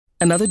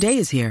Another day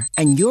is here,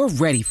 and you're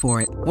ready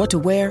for it. What to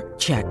wear?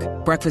 Check.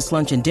 Breakfast,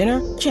 lunch, and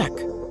dinner? Check.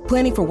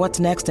 Planning for what's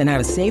next and how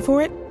to save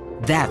for it?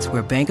 That's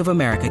where Bank of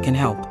America can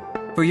help.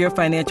 For your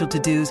financial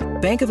to-dos,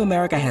 Bank of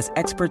America has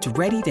experts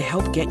ready to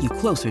help get you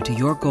closer to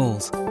your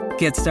goals.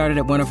 Get started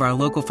at one of our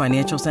local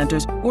financial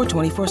centers or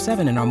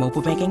 24/7 in our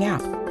mobile banking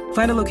app.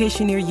 Find a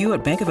location near you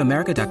at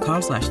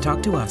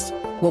bankofamerica.com/talktous.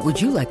 What would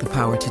you like the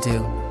power to do?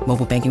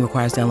 Mobile banking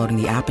requires downloading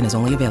the app and is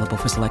only available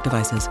for select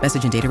devices.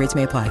 Message and data rates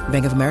may apply.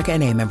 Bank of America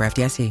N.A., member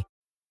FDIC.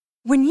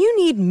 When you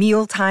need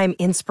mealtime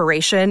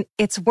inspiration,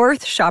 it's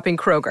worth shopping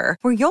Kroger,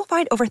 where you'll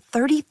find over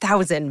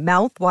 30,000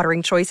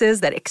 mouth-watering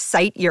choices that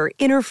excite your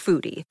inner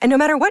foodie. And no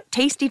matter what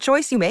tasty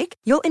choice you make,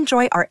 you'll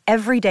enjoy our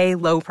everyday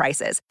low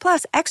prices,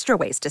 plus extra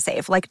ways to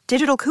save, like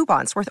digital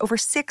coupons worth over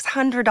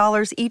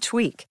 $600 each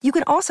week. You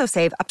can also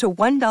save up to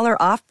 $1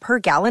 off per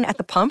gallon at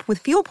the pump with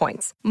fuel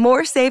points.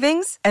 More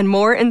savings and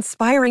more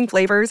inspiring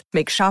flavors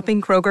make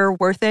shopping Kroger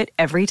worth it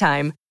every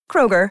time.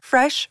 Kroger,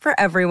 fresh for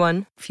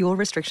everyone. Fuel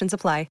restrictions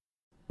apply.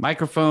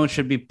 Microphone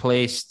should be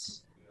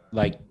placed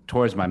like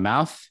towards my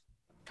mouth,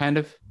 kind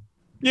of.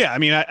 Yeah, I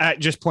mean, I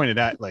just pointed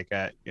at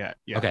yeah.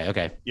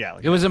 Okay. Yeah,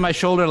 like it was in my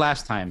shoulder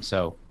last time,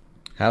 so.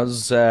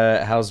 How's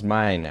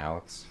mine,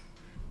 Alex?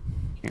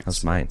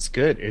 How's mine? It's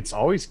good. It's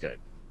always good.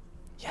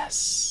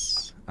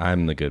 Yes,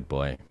 I'm the good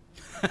boy.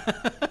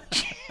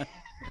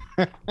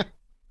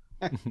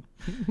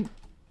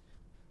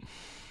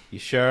 You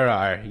sure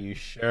are. You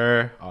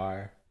sure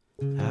are.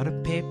 Out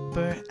of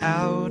paper,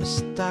 out of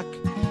stock.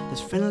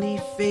 There's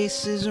friendly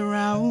faces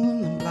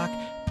around the block.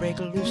 Break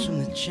loose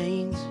from the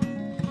chains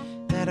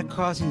that are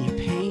causing you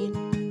pain.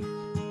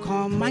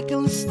 Call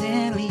Michael and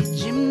Stanley,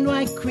 Jim,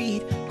 Dwight,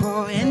 Creed.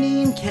 Call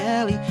Andy and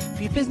Kelly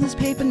for your business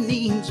paper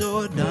needs.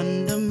 Or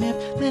Dunder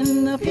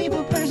Mifflin, the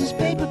people versus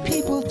paper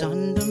people.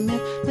 Dunder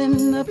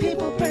Mifflin, the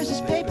people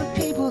versus paper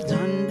people.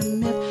 Dunder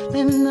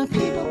Mifflin, the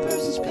people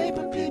versus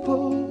paper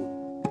people.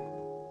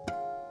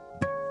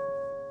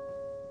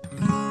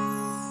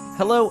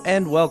 Hello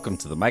and welcome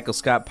to the Michael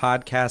Scott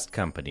Podcast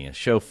Company, a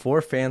show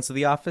for fans of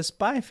The Office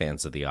by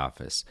fans of The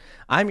Office.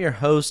 I'm your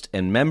host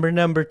and member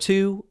number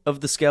 2 of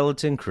the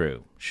Skeleton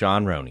Crew,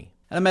 Sean Roney.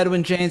 And I'm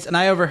Edwin James, and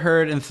I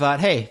overheard and thought,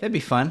 hey, that'd be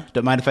fun.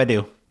 Don't mind if I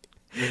do.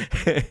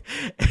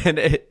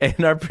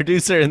 and our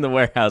producer in the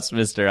warehouse,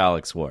 Mr.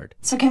 Alex Ward.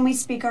 So can we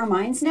speak our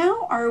minds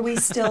now, or are we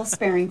still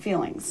sparing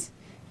feelings?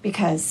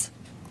 Because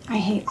I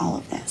hate all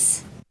of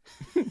this.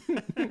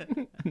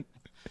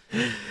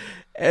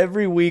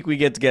 Every week we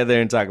get together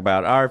and talk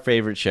about our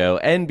favorite show,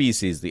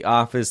 NBC's The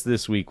Office.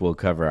 This week we'll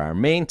cover our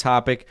main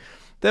topic.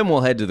 Then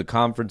we'll head to the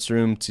conference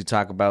room to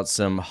talk about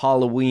some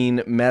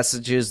Halloween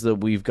messages that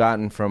we've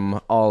gotten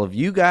from all of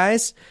you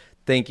guys.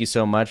 Thank you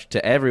so much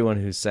to everyone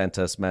who sent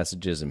us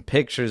messages and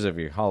pictures of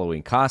your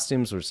Halloween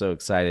costumes. We're so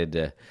excited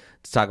to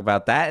talk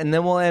about that. And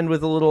then we'll end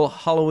with a little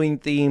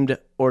Halloween-themed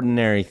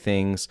ordinary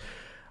things.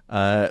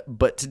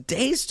 But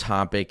today's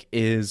topic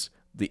is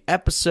the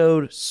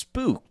episode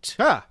Spooked,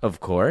 of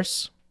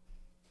course.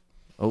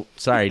 Oh,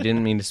 sorry,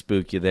 didn't mean to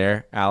spook you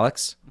there,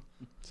 Alex.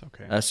 It's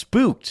okay.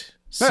 Spooked,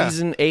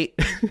 Season 8.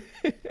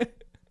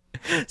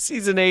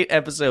 Season 8,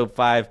 Episode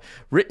 5,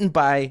 written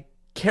by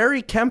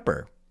Carrie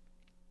Kemper.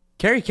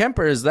 Carrie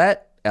Kemper, is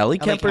that Ellie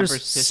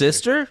Kemper's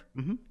sister?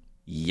 Mm-hmm.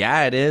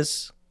 Yeah, it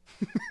is.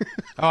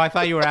 Oh, I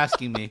thought you were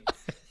asking me.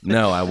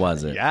 No, I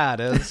wasn't. Yeah, it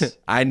is.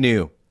 I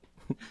knew.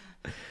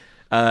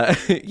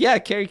 Yeah,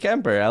 Carrie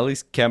Kemper, Ellie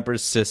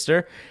Kemper's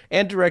sister,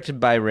 and directed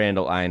by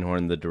Randall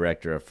Einhorn, the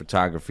director of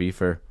photography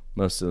for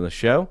most of the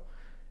show.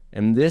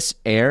 And this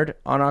aired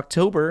on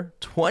October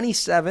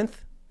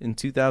 27th in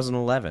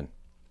 2011.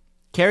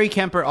 Carrie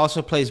Kemper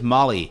also plays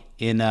Molly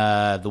in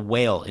The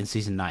Whale in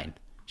Season 9.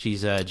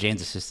 She's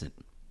Jane's assistant.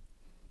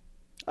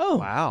 Oh.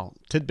 Wow.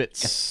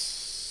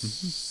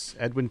 Tidbits.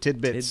 Yeah. Edwin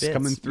Tidbits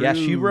coming through. Yeah,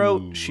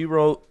 she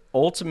wrote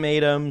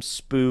Ultimatum,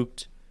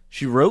 Spooked.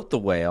 She wrote The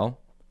Whale.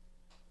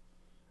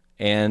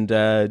 And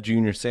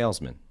Junior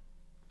Salesman.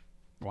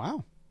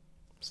 Wow.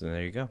 So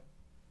there you go.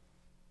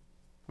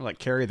 We're like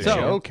Carrie the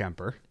Joe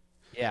Kemper.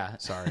 Yeah.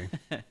 Sorry.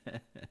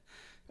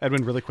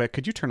 Edwin, really quick,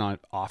 could you turn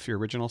off your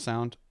original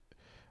sound?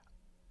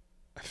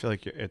 I feel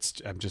like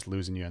I'm just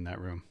losing you in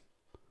that room.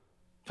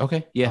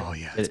 Okay. Yeah. Oh,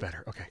 yeah. It's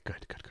better. Okay.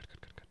 Good.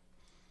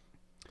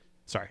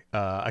 Sorry.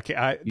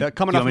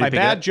 Coming you off my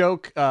bad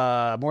joke,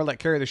 more like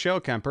Carrie the Show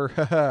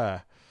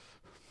Kemper.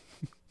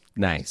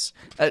 Nice.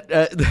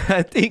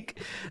 I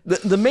think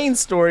the main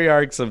story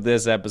arcs of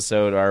this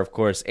episode are, of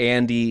course,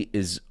 Andy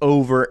is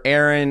over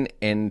Aaron,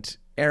 and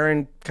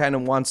Aaron kind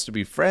of wants to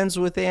be friends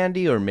with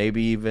Andy, or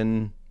maybe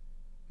even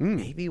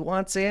maybe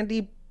wants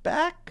Andy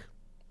back.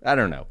 I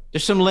don't know.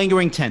 There's some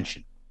lingering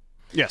tension.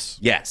 Yes.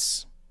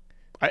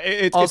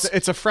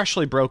 It's a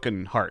freshly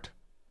broken heart.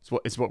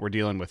 It's what we're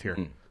dealing with here.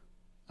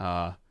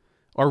 Or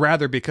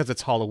rather, because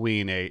it's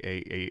Halloween,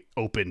 a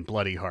open,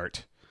 bloody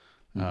heart.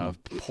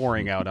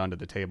 Pouring out onto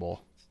the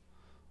table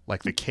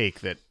like the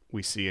cake that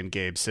we see in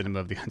Gabe's Cinema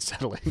of the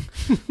Unsettling.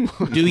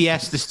 Do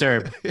yes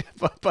disturb.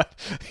 but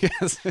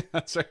yes,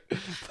 that's right.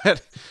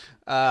 But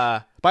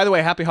by the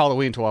way, happy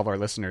Halloween to all of our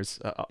listeners.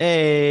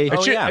 Hey.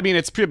 I mean,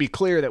 it's pretty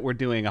clear that we're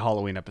doing a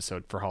Halloween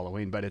episode for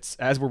Halloween, but it's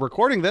as we're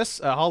recording this,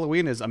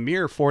 Halloween is a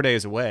mere 4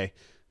 days away,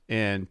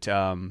 and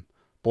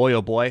boy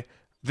oh boy,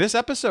 this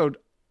episode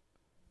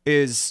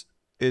is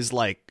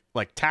like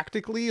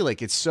tactically,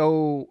 like it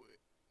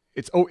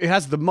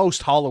has the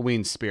most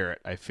Halloween spirit,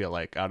 I feel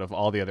like, out of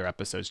all the other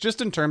episodes, just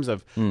in terms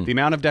of the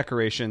amount of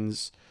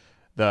decorations,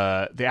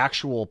 the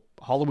actual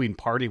Halloween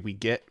party we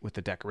get with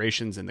the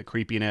decorations and the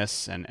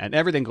creepiness and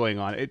everything going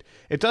on.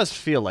 It does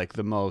feel like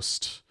the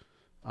most,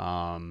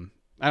 I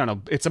don't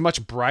know, it's a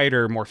much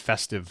brighter, more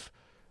festive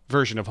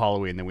version of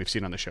Halloween than we've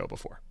seen on the show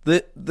before.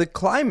 The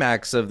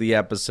climax of the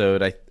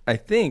episode, I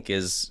think,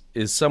 is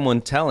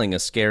someone telling a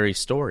scary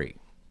story.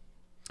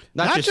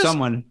 Not just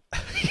someone.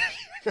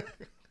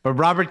 But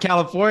Robert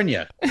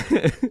California.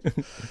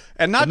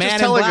 And not just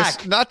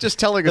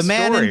telling a story. The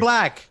man in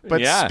black.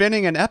 But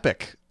spinning an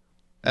epic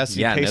as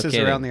he paces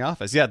no around the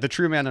office. Yeah, the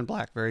true man in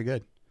black. Very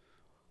good.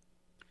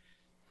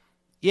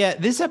 Yeah,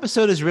 this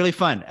episode is really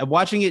fun.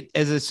 Watching it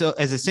as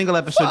a single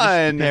episode, just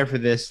to prepare for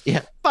this.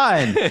 Yeah,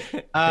 fun.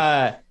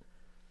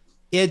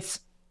 It's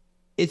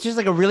just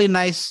like a really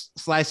nice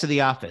slice of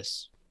The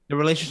Office. The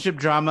relationship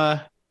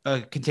drama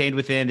contained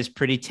within is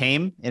pretty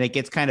tame, and it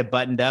gets kind of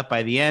buttoned up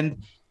by the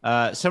end.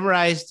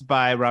 Summarized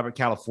by Robert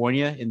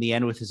California in the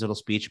end with his little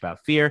speech about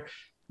fear.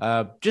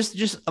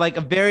 Just like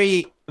a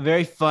very,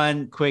 very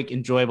fun, quick,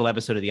 enjoyable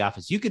episode of The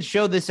Office. You could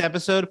show this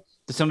episode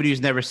to somebody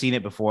who's never seen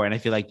it before, and I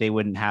feel like they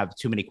wouldn't have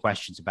too many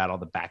questions about all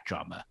the back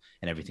drama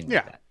and everything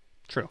like that.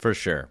 True. For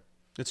sure.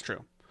 It's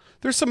true.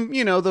 There's some,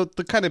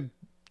 the kind of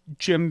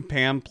Jim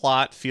Pam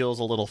plot feels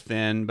a little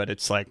thin, but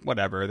it's like,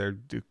 whatever, they're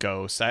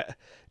ghosts.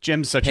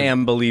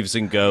 Pam believes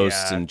in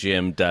ghosts and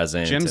Jim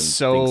doesn't. Jim's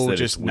so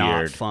just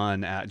not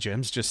fun.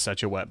 Jim's just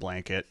such a wet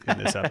blanket in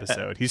this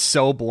episode. He's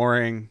so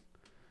boring.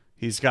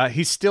 He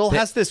still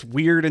has this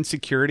weird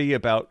insecurity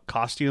about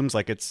costumes.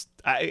 Like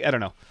I don't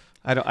know.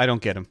 I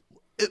don't get him.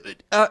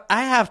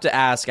 I have to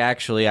ask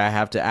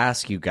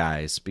you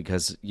guys,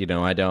 because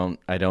I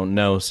don't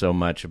know so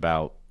much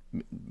about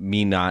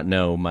not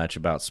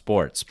about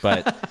sports,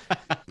 but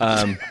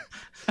well,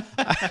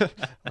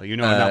 I'm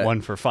not one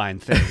for fine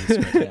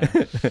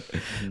things.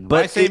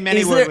 But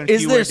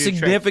is there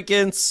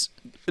significance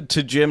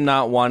to Jim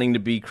not wanting to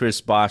be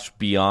Chris Bosh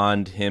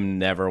beyond him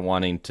never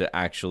wanting to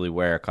actually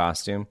wear a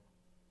costume?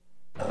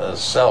 The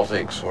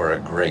Celtics were a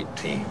great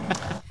team.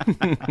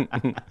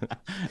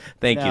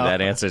 Thank you. That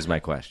answers my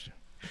question.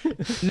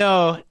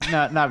 No,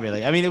 not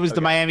really. I mean, it was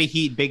the Miami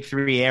Heat Big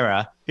Three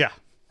era. Yeah.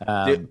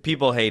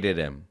 People hated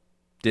him.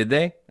 Did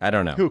they? I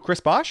don't know. Who, Chris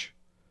Bosh?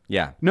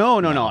 Yeah. No.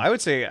 I would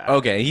say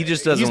okay. He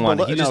just doesn't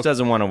want. He just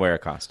doesn't want to wear a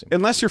costume.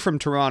 Unless you're from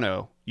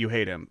Toronto, you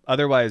hate him.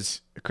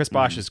 Otherwise, Chris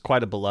Bosh is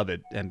quite a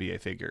beloved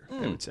NBA figure.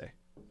 I would say.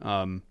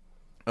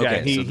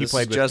 Okay, he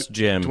played with just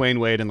Jim, Dwayne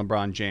Wade, and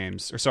LeBron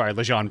James,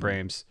 LeJean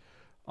Brames,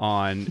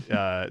 on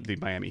the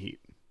Miami Heat.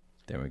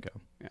 There we go.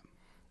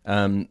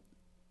 Yeah.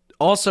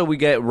 Also, we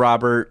get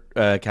Robert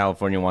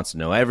California wants to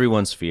know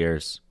everyone's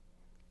fears.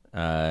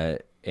 And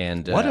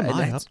what am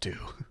I up to?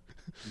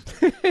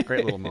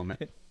 Great little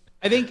moment.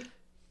 I think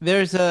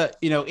there's with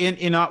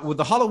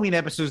the Halloween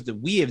episodes that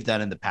we have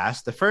done in the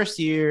past, the first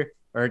year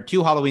or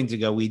 2 Halloweens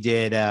ago, we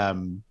did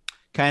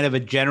kind of a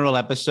general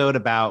episode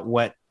about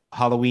what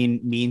Halloween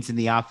means in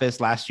The Office.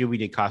 Last year we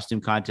did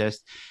costume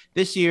contest.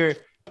 This year,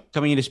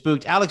 coming into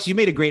Spooked, Alex, you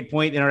made a great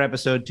point in our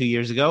episode 2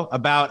 years ago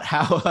about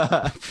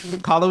how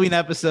Halloween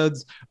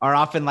episodes are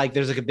often like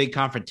there's like a big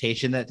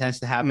confrontation that tends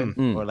to happen,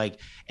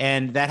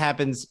 and that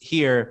happens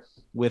here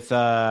with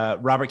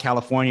Robert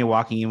California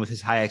walking in with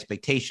his high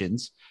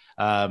expectations.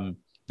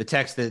 The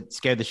text that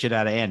scared the shit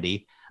out of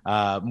Andy,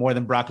 more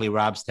than Broccoli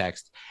Rob's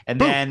text. And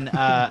then,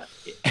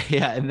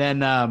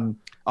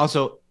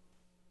 also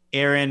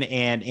Aaron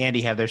and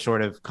Andy have their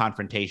sort of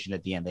confrontation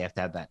at the end. They have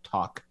to have that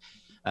talk.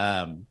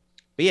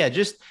 But yeah,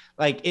 just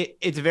like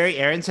it's a very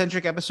Aaron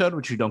centric episode,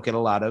 which we don't get a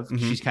lot of.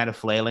 Mm-hmm. She's kind of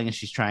flailing and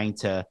she's trying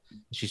to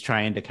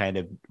kind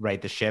of right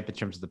the ship in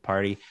terms of the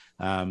party.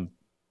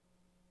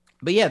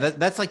 But yeah,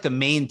 that's like the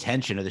main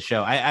tension of the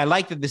show. I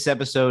like that this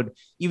episode,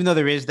 even though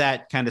there is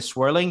that kind of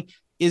swirling,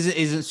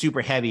 isn't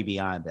super heavy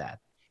beyond that.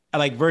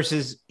 Like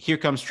versus Here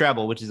Comes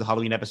Treble, which is the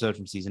Halloween episode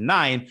from season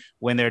 9,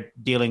 when they're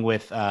dealing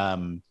with,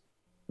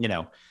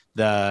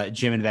 the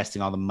Jim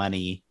investing all the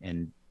money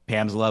and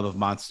Pam's love of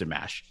Monster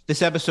Mash.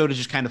 This episode is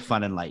just kind of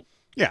fun and light.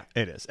 Yeah,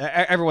 it is.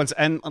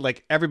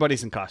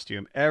 Everybody's in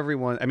costume.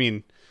 Everyone. I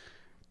mean,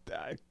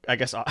 I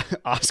guess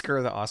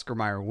Oscar, the Oscar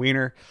Mayer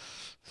Wiener.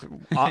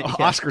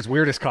 Oscar's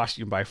weirdest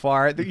costume by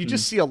far. You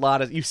just see a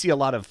lot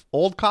of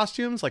old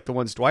costumes, like the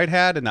ones Dwight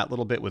had, and that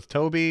little bit with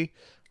Toby.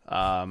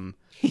 They're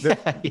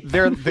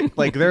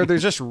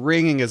just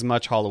wringing as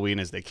much Halloween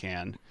as they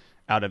can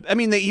out of. I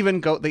mean, they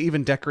even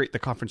decorate the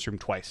conference room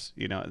twice.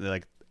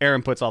 Like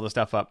Aaron puts all the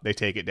stuff up, they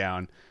take it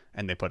down,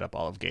 and they put up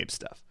all of Gabe's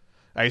stuff.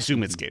 I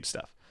assume it's Gabe's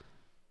stuff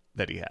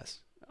that he has.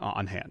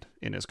 on hand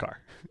in his car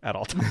at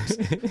all times.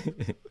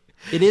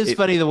 It is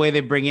funny the way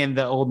they bring in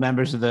the old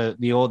members of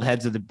the old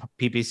heads of the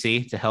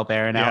PPC to help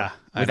Aaron out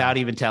without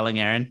even telling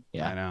Aaron.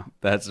 Yeah, I know.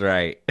 That's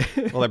right.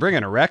 Well, they're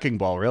bringing a wrecking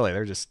ball, really.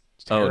 They're just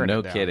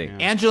no kidding.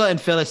 Yeah. Angela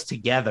and Phyllis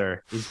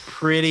together is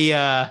pretty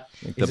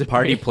the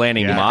party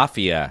planning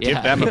mafia.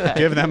 Give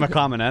them a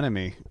common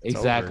enemy. It's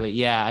exactly. over.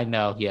 Yeah, I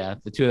know. Yeah,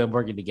 the two of them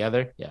working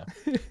together. Yeah.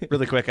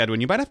 Really quick,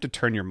 Edwin, you might have to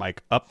turn your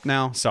mic up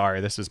now.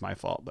 Sorry, this is my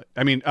fault. But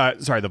I mean,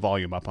 sorry, the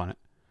volume up on it.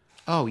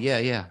 Oh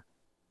yeah.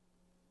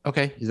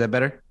 Okay, is that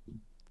better?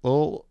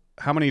 Well,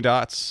 how many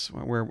dots?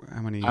 How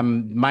many?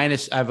 I'm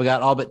minus. I've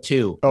got all but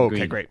 2. Oh,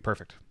 okay, great,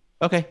 perfect.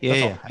 Okay,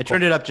 yeah. I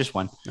turned it up just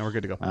 1. Now we're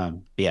good to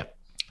go. Yeah.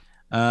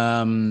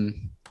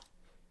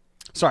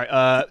 Sorry.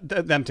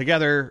 Them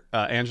together,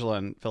 Angela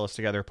and Phyllis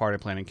together, party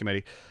planning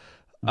committee.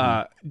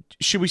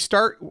 Should we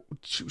start?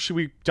 Should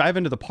we dive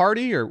into the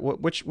party, or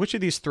which of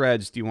these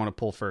threads do you want to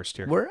pull first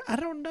here? I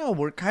don't know.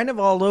 We're kind of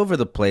all over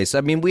the place. I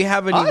mean, we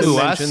haven't even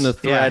mentioned the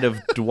thread of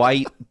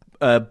Dwight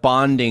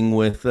bonding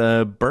with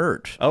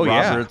Bert,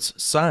 Robert's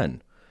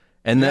son,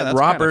 and that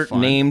Robert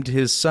named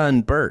his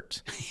son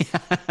Bert.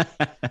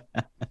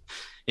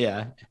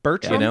 Yeah,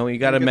 Bertram. You know, you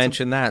got to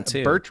mention that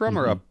too. Bertram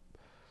or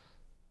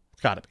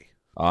it's got to be.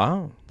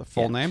 Oh, the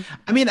full name.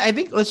 I mean, I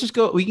think let's just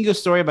go. We can go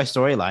story by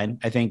storyline.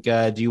 I think.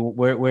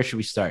 Where should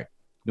we start?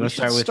 You want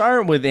to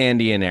start with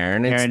Andy and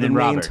Aaron. It's the main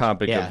Robert.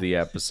 topic of the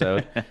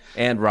episode,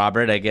 and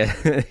Robert, I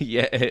guess.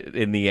 Yeah,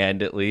 in the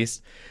end, at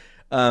least.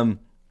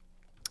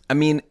 I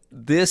mean,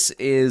 this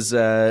is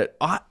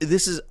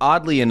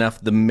oddly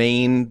enough the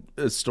main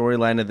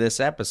storyline of this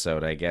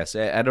episode. I guess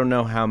I don't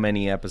know how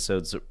many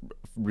episodes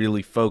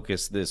really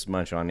focus this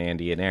much on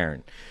Andy and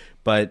Aaron,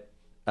 but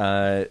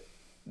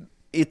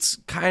it's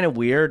kind of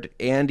weird.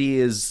 Andy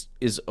is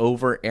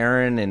over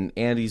Aaron, and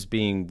Andy's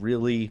being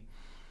really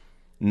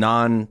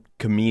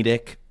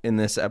non-comedic in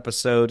this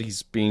episode.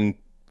 He's being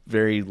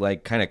very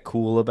kind of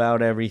cool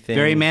about everything.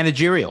 Very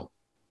managerial.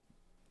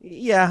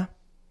 Yeah.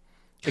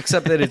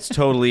 Except that it's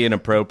totally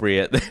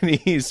inappropriate that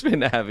he's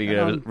been having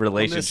a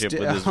relationship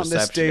with his receptionist. On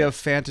this day of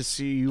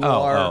fantasy, you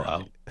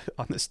are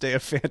on this day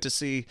of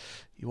fantasy,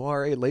 you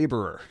are a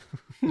laborer.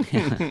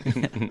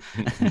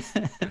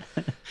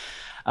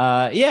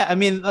 Yeah, I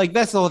mean,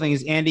 that's the whole thing.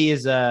 Is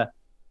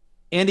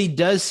Andy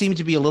does seem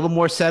to be a little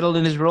more settled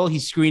in his role.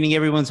 He's screening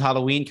everyone's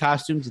Halloween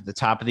costumes at the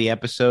top of the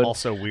episode.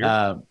 Also weird.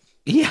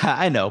 Yeah,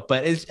 I know,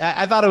 but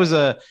I thought it was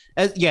as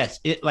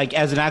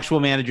an actual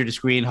manager to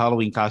screen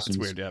Halloween costumes.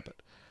 It's weird, yeah,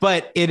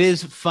 but it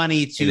is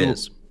funny to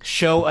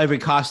show every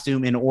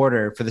costume in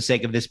order for the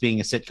sake of this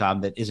being a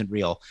sitcom that isn't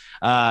real.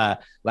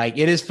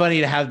 It is funny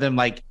to have them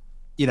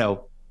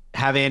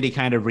have Andy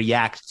kind of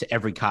react to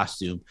every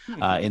costume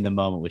in the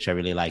moment, which I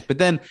really like. But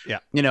then,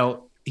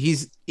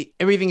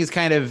 everything is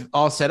kind of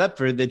all set up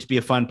for it to be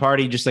a fun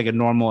party, just like a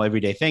normal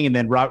everyday thing. And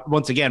then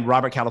once again,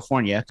 Robert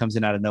California comes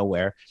in out of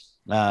nowhere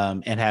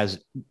and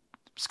has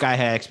sky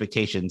high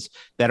expectations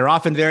that are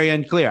often very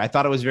unclear. I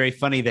thought it was very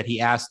funny that he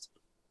asked,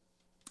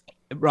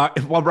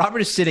 while Robert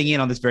is sitting in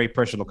on this very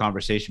personal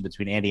conversation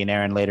between Andy and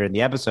Aaron later in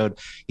the episode,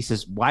 he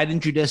says, "Why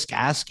didn't you just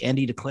ask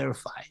Andy to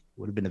clarify?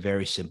 Would have been a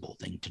very simple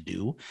thing to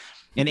do."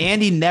 And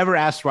Andy never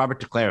asked Robert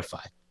to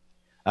clarify,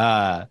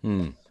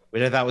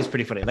 which I thought was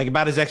pretty funny,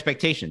 about his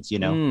expectations,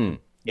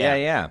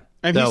 Yeah.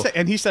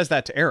 And he says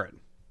that to Aaron.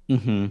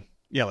 Mm-hmm.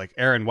 Yeah,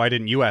 Aaron, why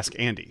didn't you ask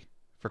Andy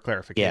for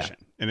clarification?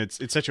 Yeah. And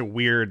it's such a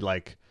weird,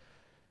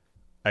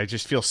 I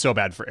just feel so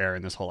bad for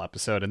Aaron this whole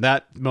episode. And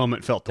that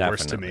moment felt the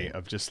worst to me,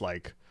 of just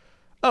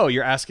oh,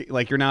 you're asking,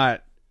 you're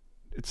not,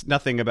 it's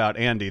nothing about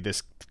Andy,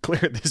 this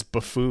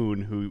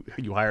buffoon who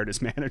you hired as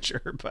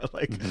manager, but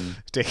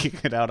taking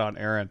it out on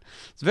Aaron.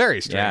 It's very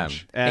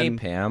strange. Yeah. Hey,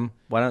 Pam,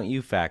 why don't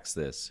you fax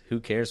this?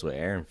 Who cares what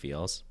Aaron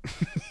feels?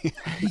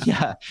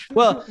 Yeah.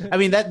 Well, I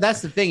mean,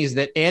 that's the thing, is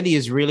that Andy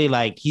is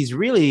really he's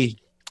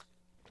really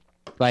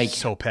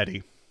so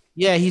petty.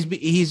 Yeah,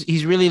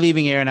 he's really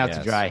leaving Aaron out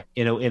to dry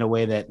in a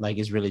way that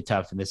is really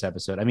tough in this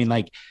episode. I mean,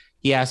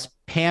 he asked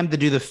Pam to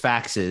do the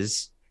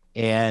faxes,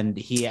 and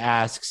he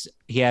has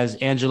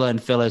Angela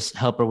and Phyllis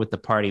help her with the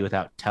party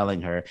without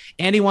telling her.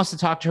 And he wants to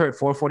talk to her at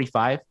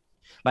 4:45.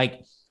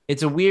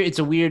 It's a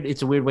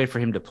weird way for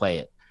him to play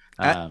it.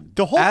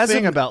 The whole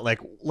thing about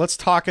let's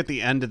talk at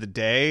the end of the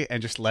day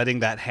and just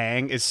letting that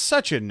hang is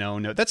such a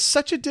no-no. That's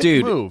such a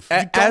dick move. You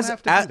don't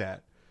have to do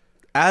that.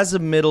 As a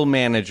middle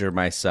manager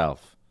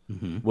myself,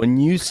 when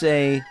you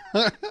say,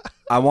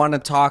 "I want to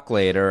talk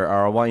later,"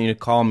 or "I want you to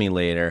call me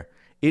later,"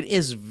 it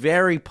is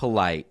very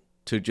polite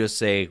to just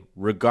say,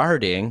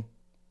 "regarding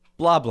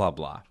blah blah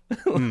blah."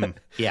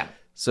 Yeah.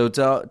 So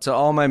to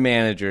all my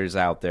managers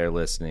out there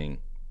listening,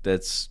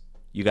 that's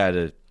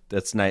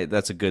nice.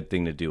 That's a good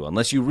thing to do,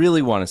 unless you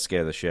really want to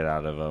scare the shit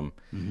out of them.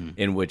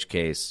 In which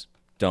case,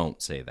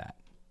 don't say that.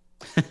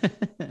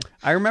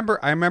 I remember.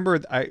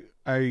 I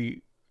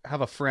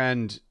have a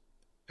friend,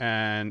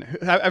 and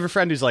I have a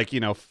friend who's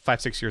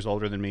 5-6 years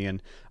older than me,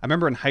 and I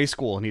remember in high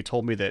school, and he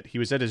told me that he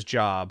was at his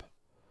job,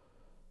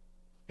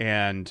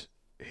 and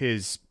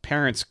his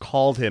parents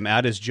called him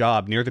at his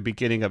job near the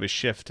beginning of his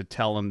shift to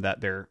tell him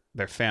that their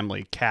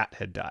family cat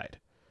had died.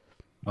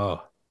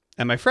 Oh,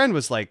 and my friend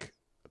was like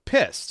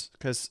pissed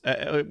because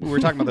we were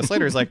talking about this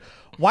later. He's like,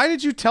 "Why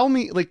did you tell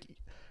me? Like,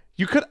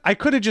 I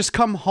could have just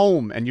come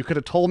home and you could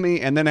have told me,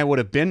 and then I would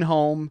have been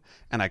home,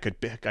 and I could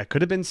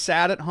have been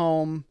sad at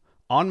home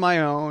on my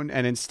own,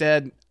 and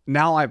instead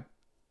now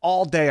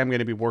all day I'm going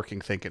to be working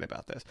thinking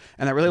about this."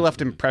 And that really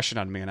left an impression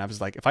on me. And I was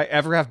like, if I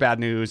ever have bad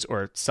news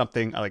or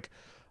something, like,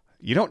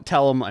 you don't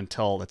tell them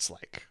until it's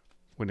like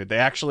when they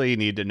actually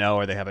need to know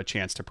or they have a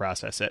chance to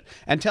process it.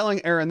 And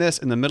telling Erin this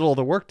in the middle of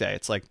the workday,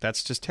 it's like,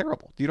 that's just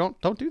terrible. You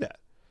don't do that.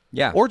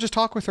 Yeah. Or just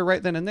talk with her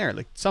right then and there,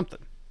 like something.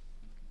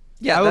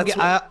 Yeah,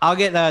 I'll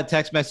get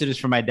text messages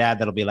from my dad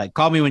that'll be like,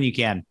 "Call me when you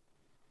can."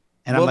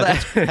 And I'm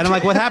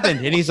like, "What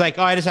happened?" And he's like,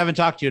 "Oh, I just haven't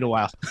talked to you in a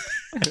while."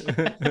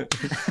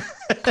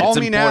 Call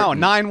me now,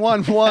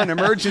 911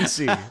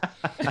 emergency.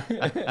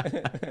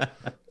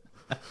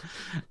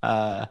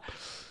 But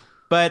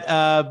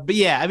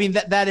yeah, I mean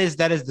that is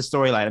the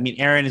storyline. I mean,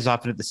 Erin is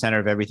often at the center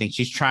of everything.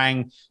 She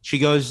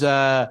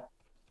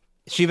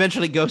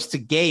eventually goes to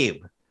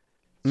Gabe.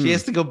 She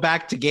has to go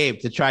back to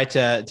Gabe to try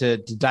to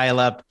dial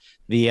up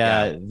the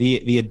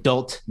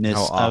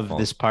adultness of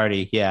this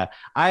party. Yeah.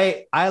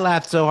 I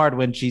laughed so hard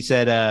when she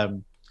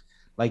said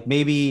like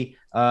maybe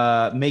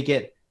make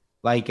it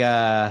like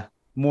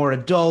more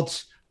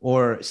adult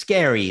or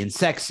scary and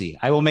sexy.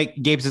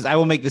 Gabe says, "I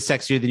will make this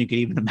sexier than you could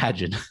even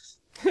imagine."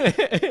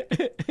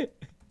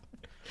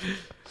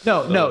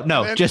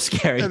 No, just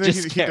scary.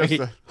 Just scary.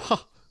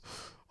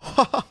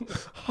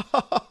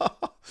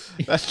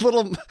 That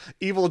little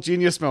evil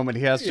genius moment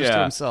he has just to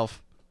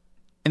himself.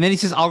 And then he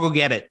says, "I'll go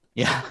get it."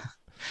 Yeah.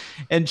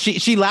 And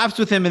she laughs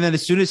with him, and then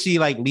as soon as he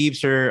like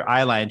leaves her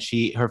eye line,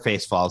 her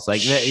face falls.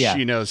 Like, yeah,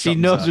 she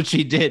knows what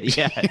she did.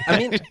 Yeah. I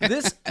mean,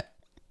 this,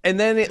 and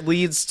then it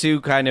leads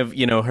to kind of,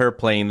 her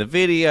playing the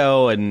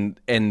video and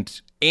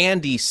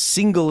Andy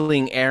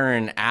singling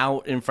Erin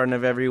out in front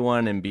of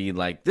everyone and being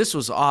like, "This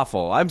was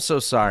awful. I'm so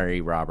sorry,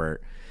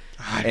 Robert."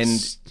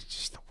 It's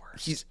just the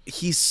worst.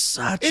 He's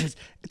such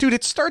dude.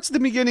 It starts at the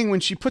beginning when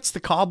she puts the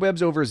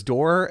cobwebs over his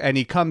door and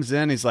he comes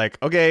in. He's like,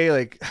 "Okay,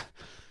 like,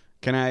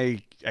 can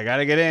I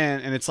gotta get in."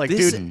 And it's like,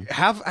 dude,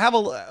 have a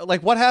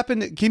like, what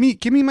happened? Give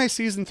me my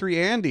season 3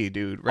 Andy,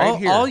 dude, right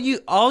here.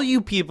 All you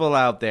people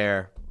out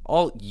there,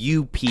 all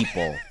you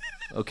people.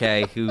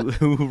 Okay,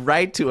 who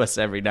write to us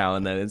every now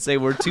and then and say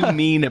we're too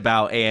mean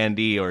about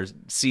Andy or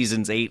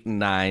seasons 8 and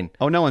 9.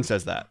 Oh, no one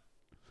says that.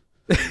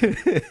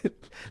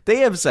 They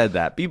have said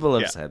that. People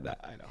have said that.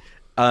 I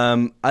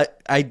know.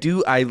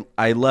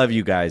 I love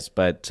you guys,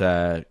 but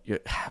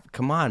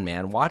come on,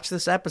 man, watch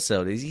this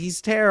episode.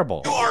 He's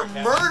terrible. You are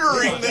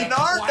murdering the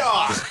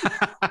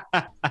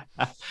Nardoc.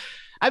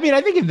 I mean,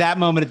 I think in that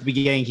moment at the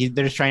beginning,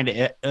 they're just trying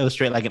to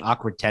illustrate like an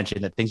awkward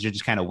tension, that things are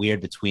just kind of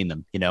weird between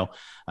them,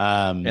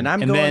 And I'm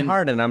going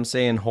hard, and I'm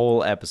saying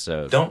whole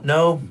episode. Don't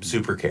know,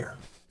 super care.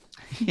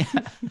 Yeah.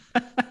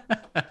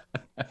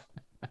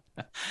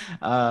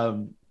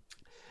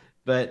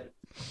 But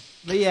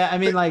yeah, I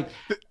mean, like,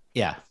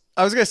 yeah.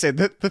 I was gonna say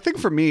the thing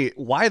for me,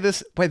 why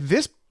this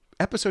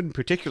episode in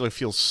particular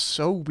feels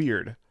so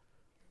weird,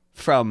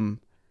 from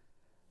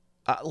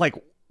like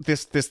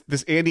this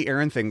Andy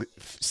Erin thing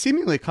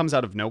seemingly comes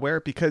out of nowhere,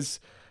 because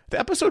the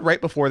episode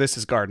right before this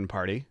is Garden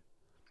Party.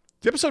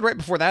 The episode right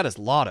before that is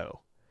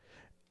Lotto.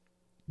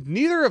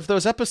 Neither of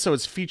those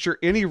episodes feature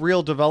any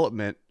real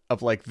development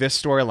of like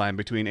this storyline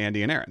between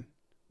Andy and Erin.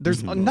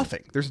 There's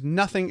nothing. There's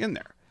nothing in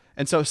there.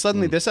 And so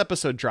suddenly this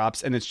episode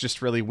drops and it's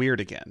just really weird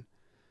again.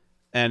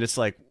 And it's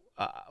like,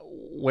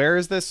 where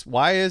is this?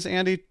 Why is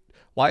Andy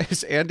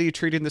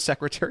treating the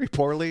secretary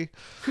poorly?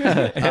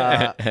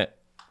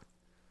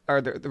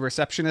 Or the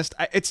receptionist?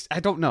 I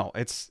don't know.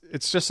 It's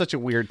just such a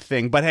weird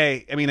thing. But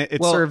hey, I mean,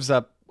 it serves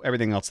up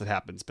everything else that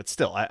happens. But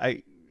still,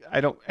 I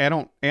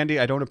don't, Andy,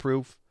 I don't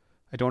approve.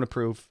 I don't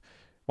approve.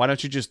 Why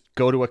don't you just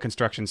go to a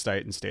construction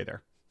site and stay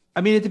there?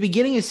 I mean, at the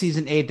beginning of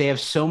season 8, they have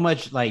so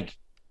much like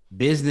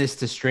business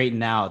to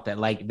straighten out that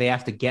like they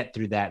have to get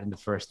through that in the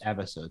first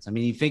episodes. I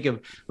mean, you think of,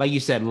 like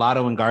you said,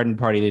 Lotto and Garden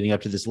Party leading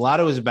up to this.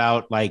 Lotto is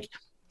about like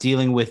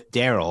dealing with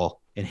Daryl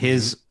and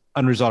his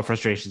unresolved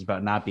frustrations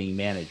about not being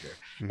manager.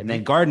 And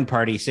then Garden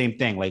Party, same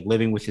thing, like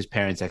living with his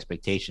parents'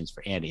 expectations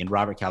for Andy, and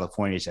Robert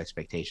California's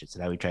expectations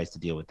and how he tries to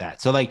deal with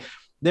that. So like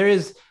there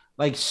is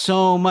like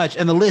so much,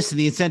 and the list and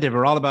the incentive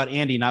are all about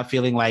Andy not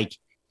feeling like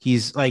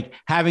he's like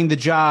having the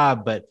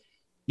job, but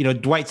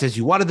Dwight says,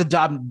 "You wanted the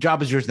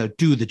job is yours, now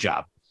do the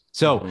job."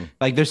 So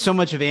like there's so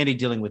much of Andy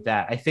dealing with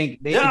that. I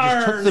think it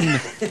just took them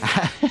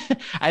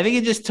I think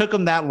it just took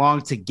them that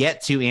long to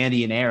get to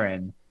Andy and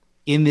Erin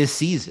in this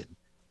season,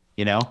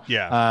 Yeah.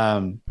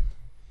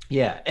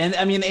 Yeah. And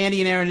I mean,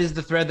 Andy and Erin is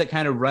the thread that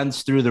kind of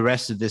runs through the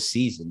rest of this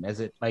season as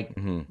it like,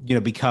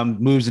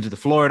 moves into the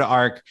Florida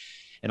arc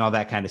and all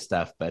that kind of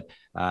stuff. But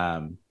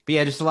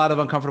yeah, just a lot of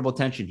uncomfortable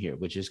tension here,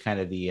 which is kind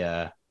of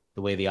the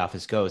way The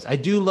Office goes. I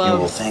do love. You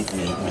will thank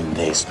me when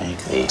they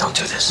spank thee. Don't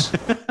do this.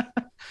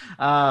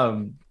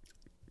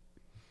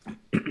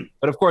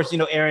 But of course,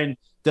 Erin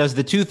does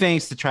the two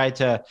things to try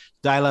to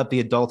dial up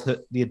the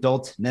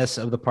adultness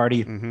of the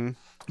party.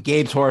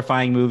 Gabe's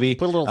horrifying movie.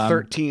 Put a little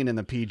 13 in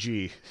the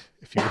PG,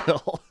 if you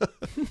will.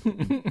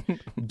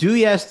 Do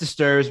Yes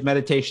disturbs,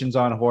 meditations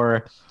on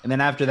horror, and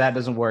then after that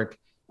doesn't work,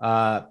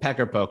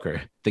 Pecker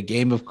Poker, the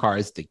game of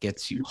cards that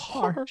gets you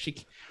hard.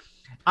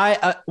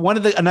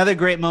 Another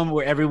great moment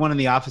where everyone in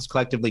the office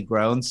collectively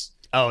groans.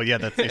 Oh yeah,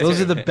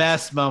 those are the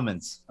best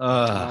moments.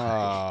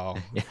 Oh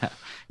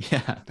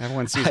yeah.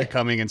 Everyone sees it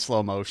coming in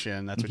slow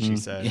motion. That's what she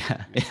said.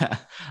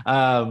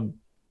 Yeah.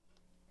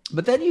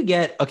 But then you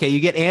get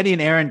Andy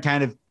and Aaron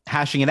kind of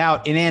hashing it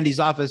out in Andy's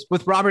office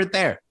with Robert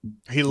there.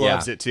 He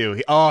loves it too.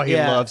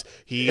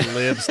 He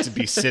lives to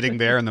be sitting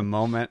there in the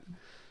moment.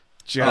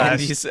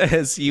 Andy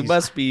says he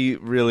must be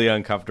really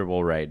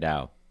uncomfortable right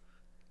now.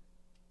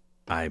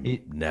 I'm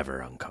never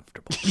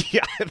uncomfortable.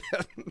 Yeah,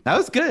 that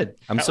was good.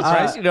 I'm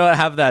surprised you don't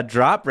have that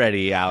drop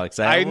ready, Alex.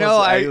 I know.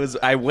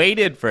 I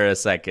waited for a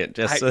second.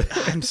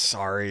 I'm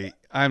sorry.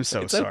 I'm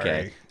so sorry.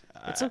 Okay.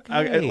 It's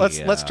okay.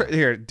 Let's try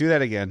here. Do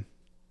that again.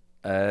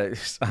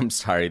 I'm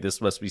sorry.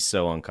 This must be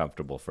so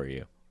uncomfortable for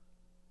you.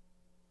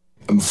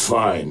 I'm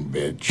fine,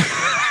 bitch.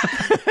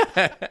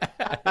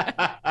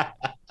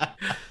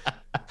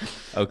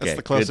 Okay, that's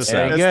the closest.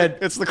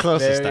 It's the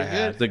closest I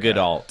had. The good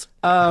alt.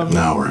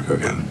 Now we're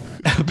cooking.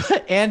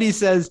 But Andy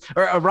says,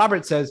 or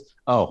Robert says,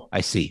 "Oh,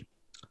 I see.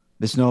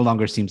 This no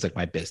longer seems like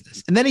my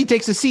business." And then he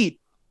takes a seat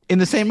in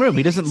the same room.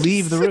 He doesn't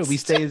leave the room. He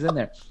stays in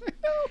there.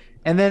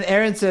 And then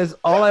Aaron says,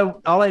 all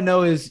I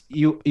know is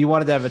you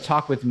wanted to have a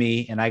talk with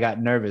me, and I got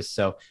nervous.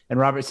 So, and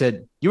Robert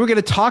said, "You were going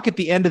to talk at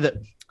the end of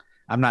the."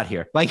 I'm not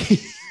here. Like,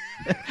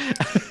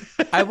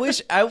 I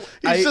wish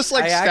he's just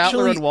like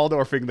Statler and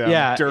Waldorfing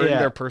them during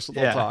their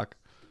personal talk.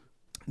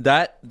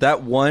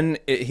 That one,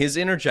 his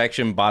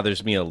interjection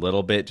bothers me a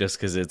little bit, just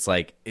because it's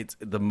like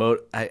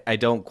I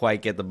don't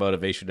quite get the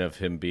motivation of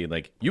him being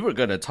like, "You were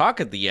going to talk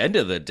at the end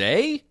of the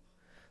day."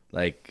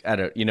 Like, I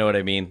don't, you know what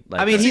I mean?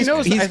 Like, I mean,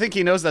 I think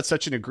he knows that's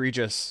such an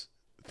egregious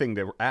thing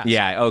to ask.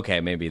 Yeah.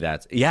 Okay. Maybe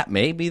that's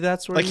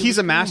where like he's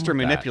a master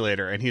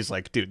manipulator, and he's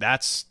like, dude,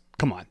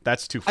 come on,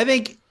 that's too far. I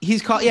think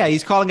he's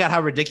calling out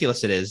how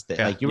ridiculous it is that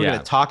like you were going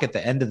to talk at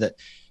the end of the.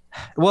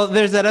 Well,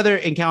 there's that other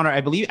encounter.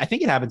 I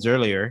think it happens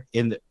earlier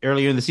in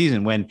the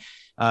season when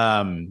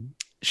Aaron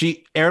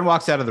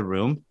walks out of the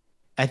room.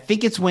 I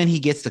think it's when he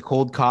gets the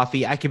cold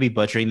coffee. I could be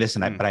butchering this,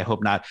 but I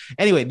hope not.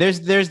 Anyway,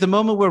 there's the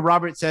moment where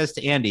Robert says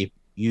to Andy,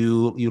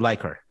 You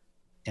like her,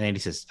 and Andy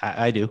says,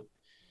 I do,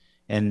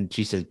 and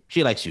she says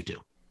she likes you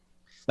too.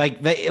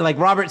 Like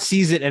Robert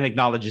sees it and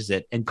acknowledges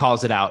it and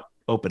calls it out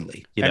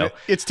openly. You know,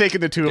 it's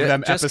taken the two of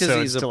them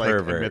episodes to like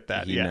admit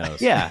that.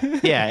 Knows.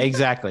 Yeah,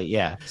 exactly.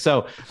 Yeah.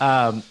 So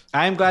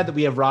I'm glad that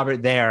we have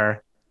Robert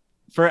there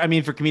for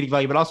comedic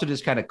value, but also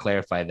just kind of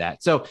clarify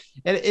that. So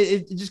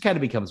it just kind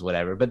of becomes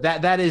whatever. But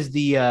that is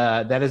the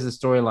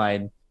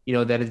storyline,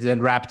 that is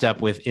then wrapped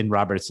up in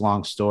Robert's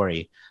long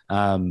story.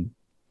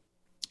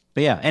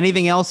 But yeah,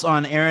 anything else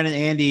on Aaron and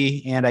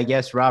Andy and I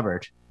guess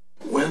Robert?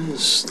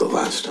 When's the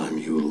last time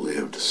you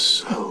lived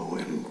so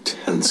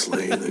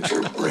intensely that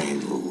your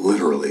brain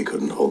literally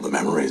couldn't hold the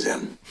memories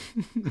in?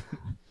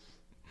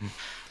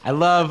 I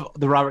love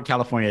the Robert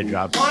California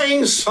drop.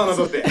 Lying son of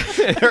a bitch.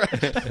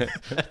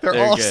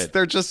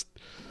 They're just.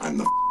 I'm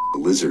the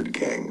Lizard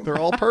King. They're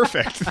all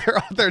perfect.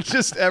 They're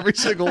just every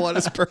single one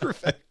is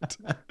perfect.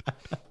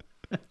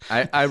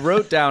 I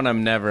wrote down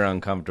I'm never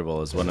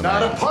uncomfortable as one of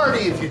Not a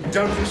party if you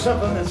don't do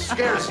something that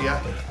scares you.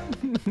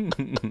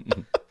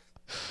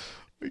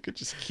 We could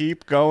just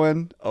keep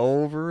going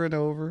over and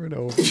over and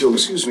over. If you'll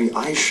excuse me,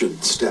 I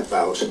should step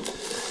out and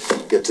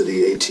get to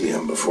the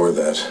ATM before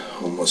that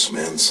homeless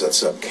man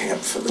sets up camp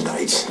for the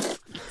night.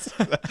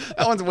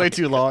 That one's way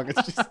too long.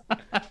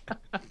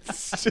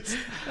 It's just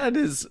that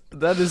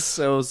is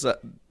so.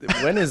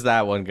 When is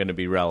that one going to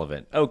be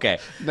relevant? Okay,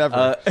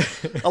 never.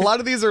 A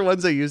lot of these are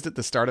ones I used at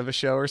the start of a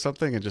show or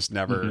something, and just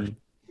never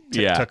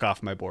took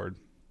off my board.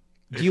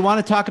 Do you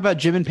want to talk about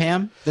Jim and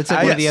Pam? That's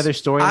like one of the other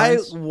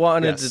storylines. I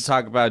wanted to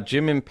talk about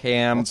Jim and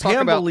Pam.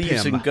 Pam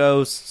believes in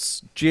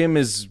ghosts. Jim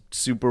is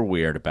super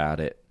weird about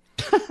it.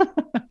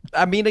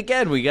 I mean,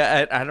 again, we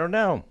got. I don't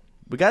know.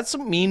 We got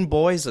some mean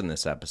boys in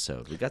this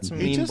episode. We got some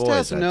mean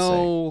boys.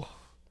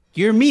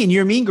 You're mean.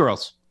 You're mean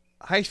girls.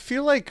 I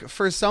feel like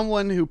for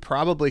someone who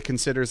probably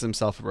considers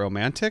himself a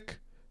romantic,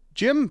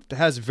 Jim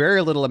has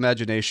very little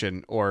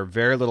imagination or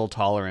very little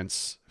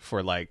tolerance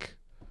for like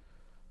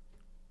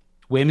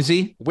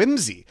whimsy.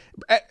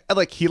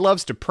 Like he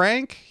loves to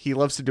prank. He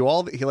loves to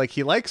do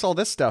he likes all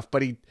this stuff,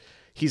 but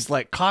he's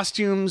like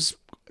costumes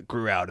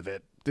grew out of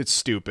it. It's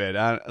stupid.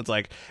 It's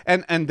like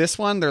and this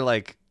one they're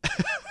like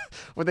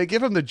when they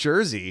give him the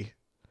jersey.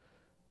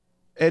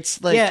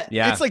 It's like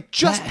it's like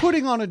just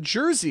putting on a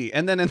jersey,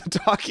 and then in the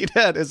talking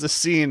head is a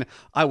scene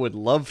I would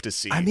love to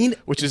see. I mean,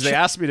 which is they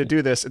asked me to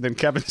do this, and then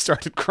Kevin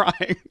started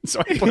crying, so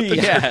I put the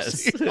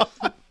jersey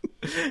on.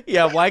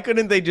 Yeah, why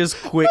couldn't they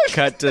just quick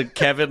cut to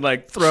Kevin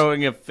like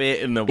throwing a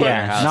fit in the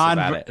warehouse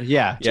about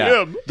it?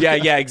 Jim.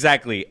 Yeah,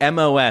 exactly.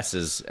 MOS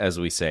is, as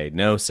we say,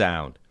 no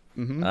sound.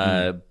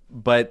 Mm-hmm.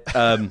 But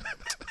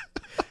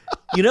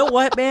You know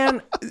what,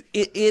 man?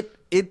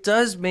 It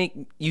does make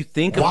you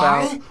think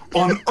Why about...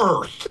 on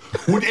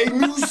earth would a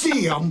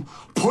museum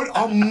put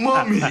a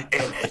mummy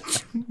in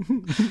it?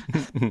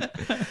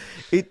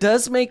 It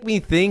does make me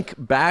think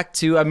back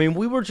to, I mean,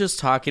 we were just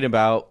talking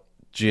about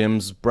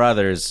Jim's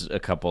brothers a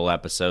couple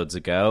episodes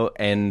ago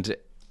and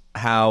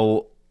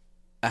how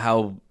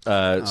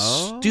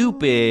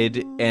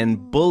stupid and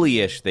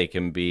bullyish they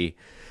can be.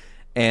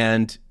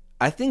 And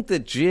I think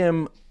that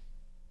Jim,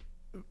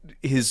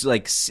 his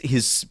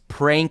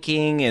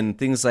pranking and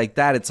things like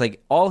that, it's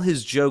like all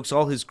his jokes,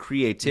 all his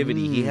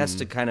creativity, he has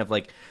to kind of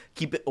like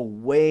keep it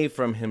away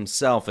from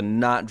himself and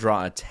not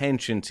draw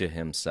attention to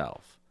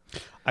himself.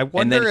 I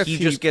wonder and then if he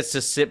just gets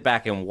to sit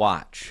back and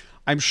watch.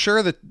 I'm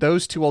sure that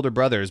those two older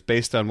brothers,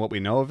 based on what we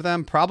know of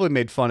them, probably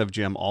made fun of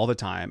Jim all the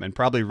time and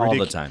probably all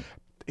the time.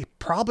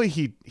 Probably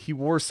he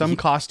wore some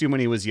costume when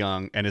he was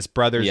young, and his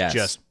brothers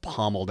just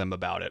pummeled him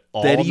about it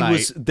all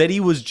night. That he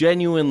was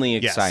genuinely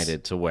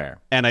excited to wear.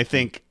 And I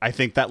think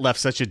that left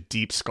such a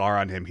deep scar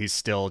on him. He's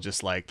still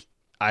just like,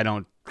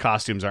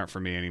 costumes aren't for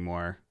me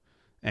anymore.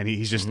 And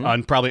he's just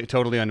probably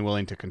totally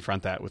unwilling to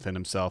confront that within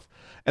himself.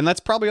 And that's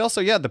probably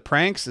also, the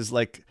pranks is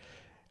like,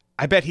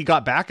 I bet he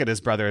got back at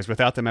his brothers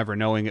without them ever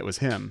knowing it was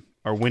him,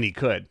 or when he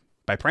could,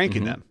 by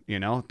pranking them,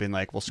 being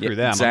like, well, screw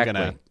them. Exactly.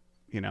 I'm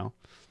going to,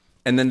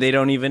 And then they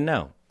don't even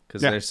know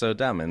because they're so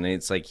dumb. And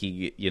it's like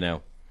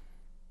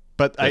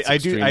But that's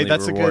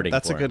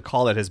a him. good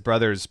call that his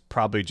brothers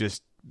probably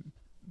just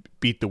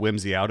beat the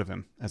whimsy out of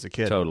him as a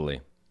kid.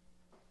 Totally.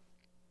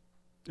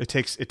 It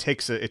takes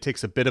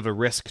a bit of a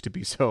risk to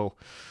be so,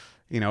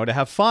 to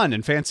have fun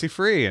and fancy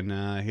free.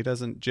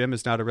 And Jim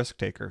is not a risk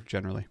taker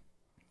generally.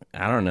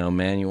 I don't know,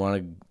 man. You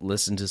want to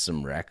listen to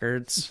some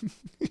records?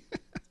 If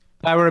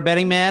I were a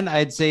betting man,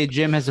 I'd say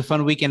Jim has a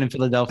fun weekend in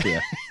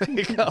Philadelphia. There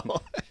you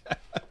go.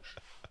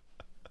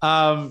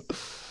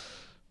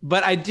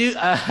 But I do,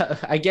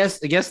 I guess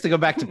to go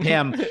back to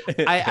Pam,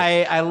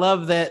 I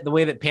love that the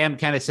way that Pam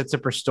kind of sets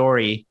up her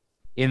story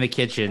in the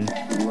kitchen.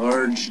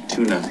 Large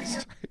tuna.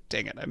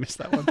 Dang it, I missed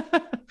that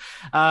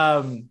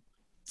one.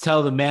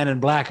 Tell the man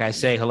in black I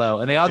say hello,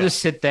 and they all just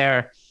sit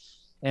there,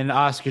 and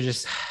Oscar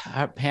just,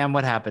 Pam,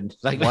 what happened?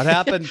 Like, what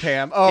happened,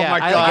 Pam? Oh my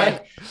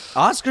God,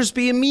 Oscar's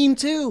being mean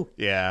too.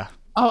 Yeah.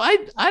 Oh, I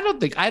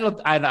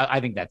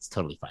think that's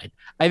totally fine.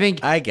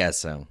 I guess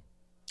so.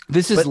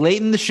 This is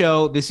late in the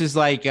show. This is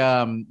like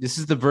this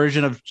is the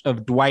version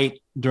of Dwight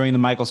during the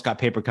Michael Scott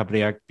Paper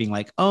Company arc being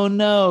like, oh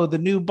no, the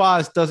new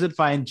boss doesn't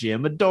find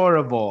Jim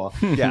adorable.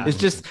 Yeah. It's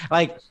just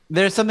like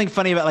there's something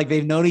funny about like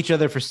they've known each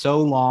other for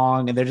so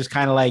long and they're just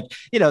kind of like,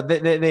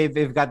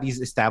 they've got these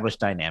established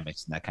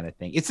dynamics and that kind of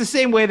thing. It's the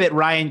same way that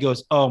Ryan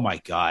goes, oh my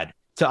God,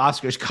 to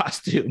Oscar's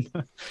costume.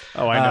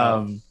 Oh, I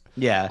know.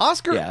 Yeah.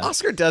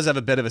 Oscar does have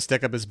a bit of a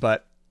stick up his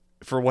butt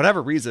for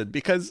whatever reason,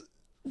 because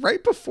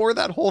right before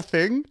that whole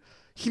thing,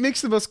 he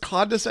makes the most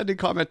condescending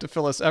comment to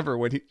Phyllis ever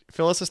when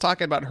Phyllis is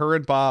talking about her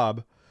and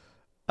Bob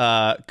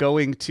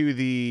going to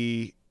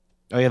the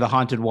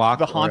haunted walk.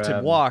 The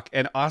haunted walk.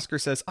 And Oscar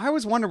says, I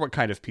always wonder what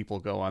kind of people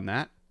go on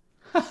that.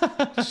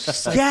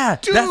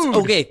 Like, dude. That's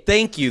okay.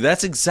 Thank you.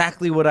 That's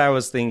exactly what I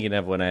was thinking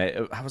of when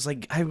I was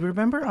like, I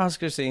remember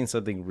Oscar saying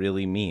something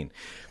really mean.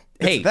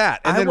 It's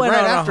that. And then right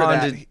after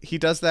that, he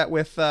does that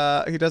with,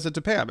 he does it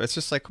to Pam. It's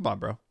just like, come on,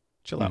 bro.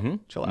 Chill out.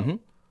 Chill out.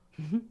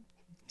 Mm-hmm.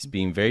 He's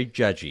being very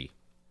judgy.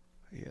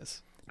 He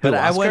is. But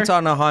I went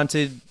on a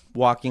haunted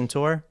walking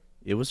tour.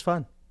 It was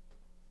fun.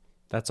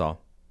 That's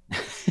all.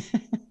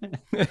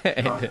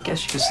 I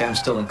guess you could say I'm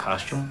still in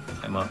costume.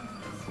 I'm a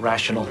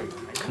rational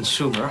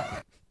consumer.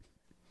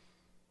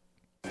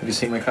 Have you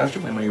seen my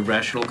costume? I'm a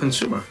rational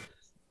consumer.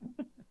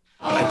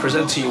 I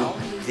present to you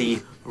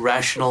the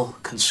rational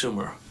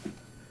consumer.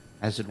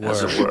 As it were.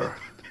 As it were.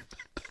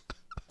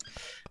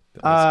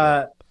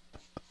 I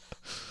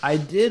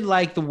did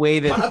like the way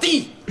that...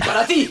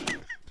 Para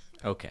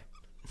Okay.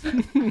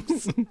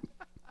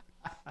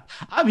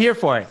 I'm here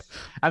for it.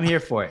 I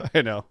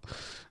know.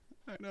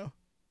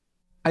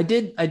 I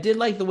did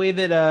like the way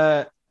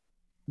that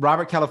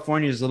Robert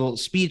California's little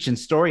speech and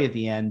story at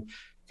the end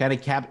kind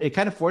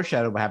of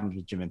foreshadowed what happens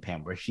with Jim and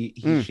Pam, where he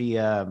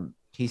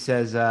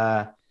says,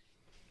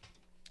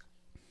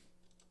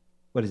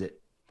 what is it?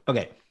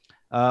 Okay.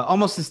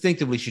 Almost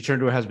instinctively, she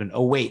turned to her husband.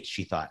 Oh, wait,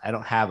 she thought, I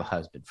don't have a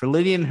husband. For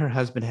Lydia and her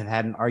husband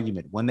had an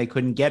argument, one they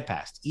couldn't get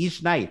past.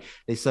 Each night,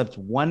 they slept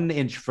 1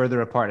 inch further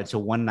apart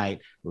until one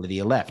night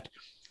Lydia left.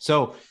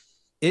 So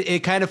it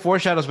kind of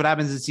foreshadows what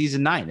happens in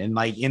season 9. And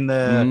like in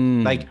the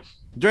like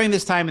during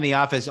this time in the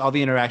office, all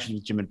the interactions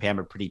with Jim and Pam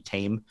are pretty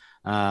tame.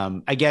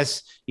 I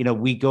guess,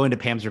 we go into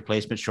Pam's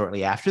replacement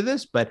shortly after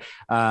this, but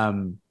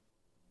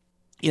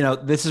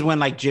this is when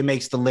like Jim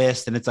makes the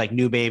list and it's like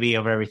new baby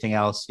over everything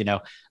else,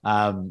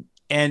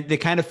 and it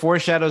kind of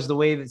foreshadows the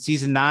way that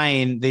season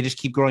 9, they just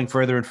keep growing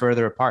further and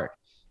further apart.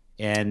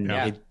 And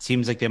it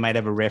seems like they might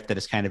have a rift that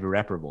is kind of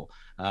irreparable.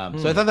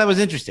 So I thought that was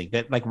interesting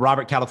that like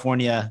Robert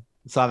California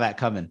saw that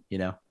coming,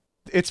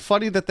 It's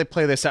funny that they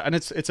play this out, and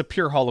it's a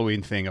pure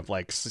Halloween thing of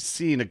like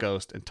seeing a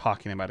ghost and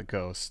talking about a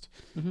ghost.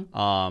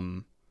 Mm-hmm.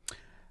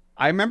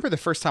 I remember the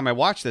first time I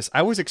watched this,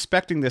 I was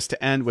expecting this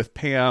to end with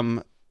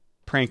Pam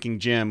pranking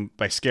Jim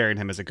by scaring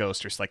him as a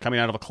ghost or like coming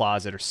out of a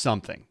closet or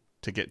something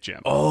to get Jim.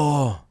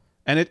 Oh,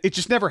 and it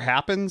just never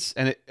happens.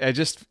 And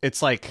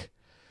it's like,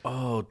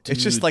 oh, dude,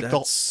 it's just like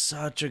that's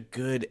such a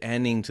good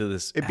ending to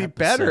this. It'd be episode.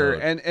 better.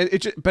 And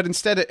but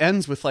instead it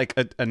ends with like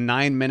a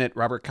 9-minute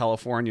Robert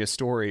California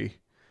story,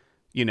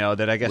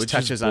 that I guess Which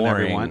touches is on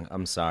boring. everyone.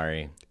 I'm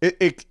sorry.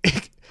 Wait,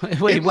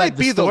 it might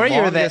be the story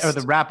longest... or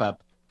the wrap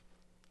up?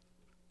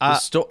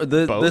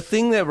 The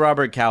thing that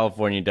Robert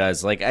California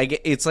does, like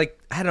it's like,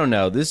 I don't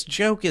know, this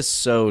joke is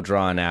so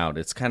drawn out.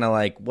 It's kind of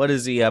like, what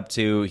is he up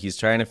to? He's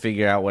trying to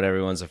figure out what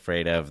everyone's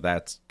afraid of.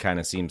 That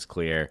kind of seems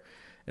clear.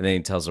 And then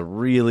he tells a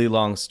really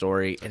long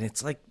story, and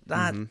it's like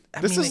not.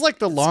 Mm-hmm. This is like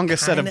the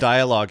longest set of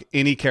dialogue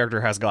any character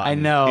has gotten. I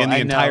know in the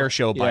entire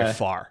show by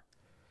far.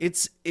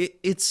 It's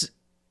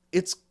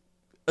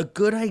a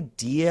good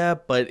idea,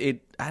 but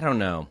I don't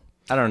know.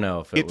 I don't know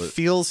if it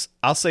feels.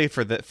 I'll say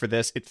for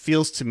this, it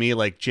feels to me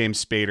like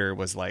James Spader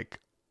was like,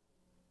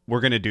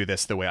 "We're going to do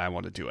this the way I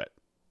want to do it,"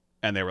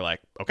 and they were like,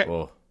 "Okay."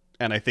 Whoa.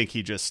 And I think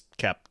he just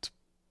kept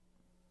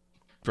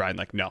trying,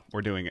 like, "No,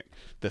 we're doing it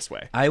this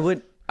way." I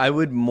would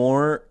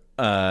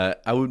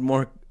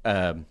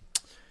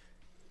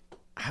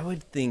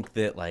think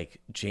that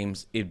like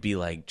it'd be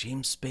like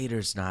James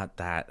Spader's not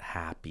that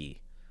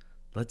happy.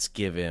 Let's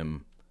give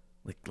him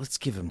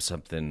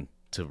something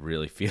to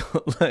really feel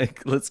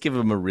like. Let's give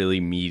him a really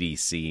meaty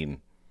scene.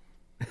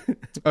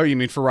 Oh, you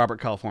mean for Robert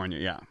California?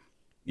 Yeah.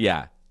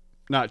 Yeah.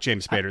 Not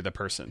James Spader, the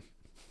person.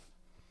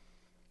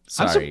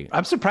 Sorry.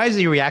 I'm surprised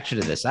at your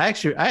reaction to this. I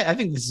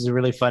think this is a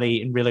really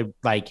funny and really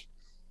like,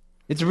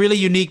 it's a really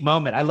unique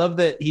moment. I love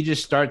that he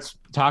just starts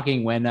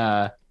talking when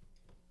there's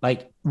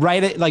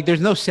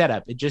no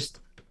setup. It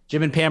just,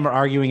 Jim and Pam are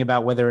arguing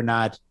about whether or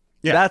not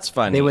that's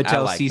funny. They would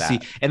tell like Cece,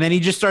 that. And then he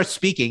just starts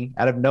speaking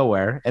out of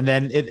nowhere, and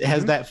then it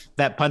has that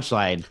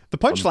punchline. The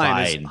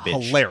punchline is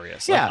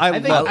hilarious. Yeah, I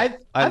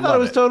thought it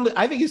was totally.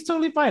 I think it's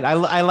totally fine.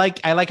 I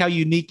like how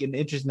unique and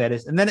interesting that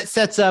is, and then it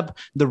sets up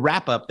the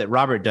wrap up that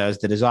Robert does.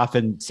 That is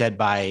often said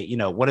by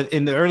what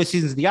in the early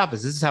seasons of The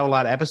Office. This is how a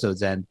lot of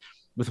episodes end,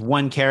 with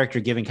one character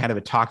giving kind of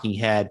a talking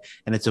head,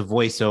 and it's a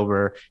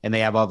voiceover, and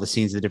they have all the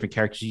scenes of the different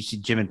characters. You see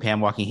Jim and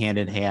Pam walking hand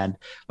in hand,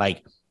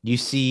 like you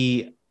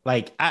see.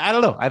 Like, I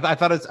don't know. I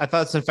thought it's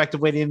an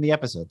effective way to end the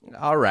episode.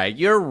 All right.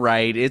 You're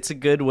right. It's a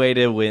good way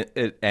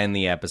to end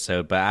the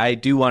episode, but I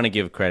do want to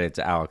give credit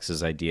to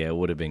Alex's idea. It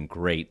would have been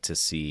great to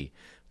see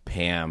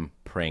Pam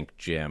prank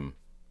Jim.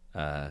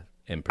 I'll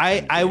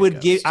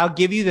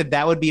give you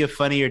that would be a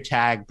funnier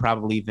tag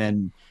probably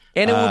than.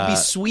 And it would be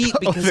sweet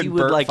because he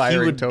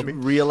would Toby.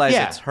 realize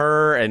it's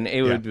her, and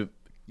it would be,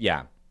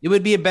 It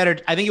would be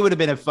I think it would have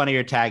been a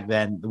funnier tag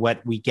than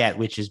what we get,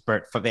 which is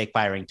Bert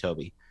firing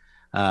Toby.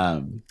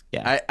 I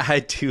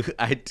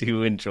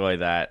do enjoy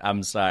that.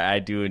 I'm sorry, I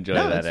do enjoy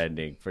that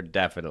ending for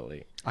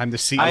definitely. I'm the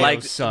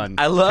CEO's son.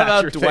 I love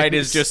how Dwight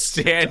is just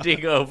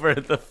standing over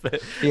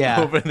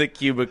over the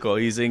cubicle.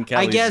 He's in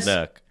Kelly's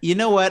nook. You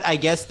know what? I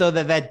guess though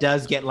that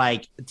does get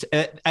like.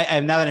 Now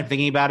that I'm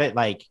thinking about it,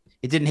 like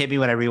it didn't hit me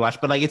when I rewatched,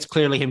 but like it's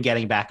clearly him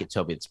getting back at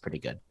Toby. It's pretty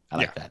good. I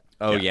like that.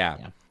 Oh yeah.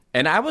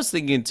 And I was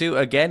thinking too,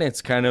 again,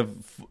 it's kind of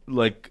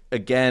like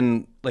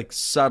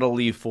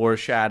subtly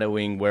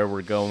foreshadowing where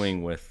we're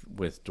going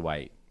with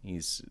Dwight.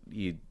 He's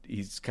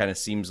kind of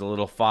seems a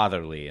little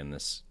fatherly in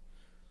this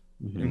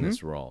in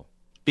this role.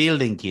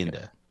 Building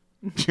Kinder.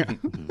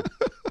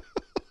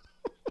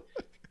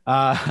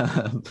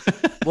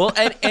 Well,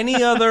 and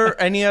any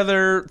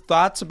other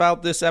thoughts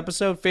about this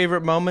episode?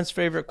 Favorite moments,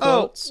 favorite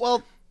quotes? Oh,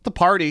 well, the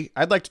party.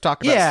 I'd like to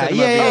talk about.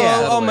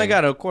 Oh my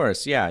god, of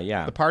course,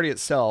 yeah. The party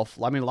itself.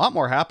 I mean, a lot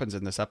more happens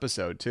in this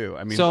episode too.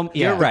 I mean,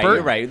 you're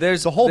right.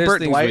 There's the whole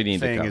Bert Dwight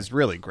thing is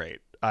really great.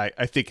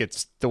 I think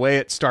it's the way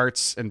it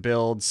starts and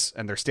builds,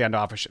 and they're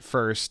standoffish at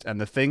first,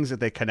 and the things that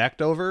they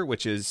connect over,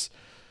 which is,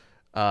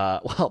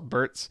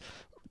 Bert's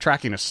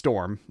tracking a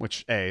storm,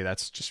 which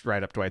that's just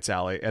right up Dwight's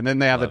alley, and then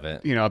they have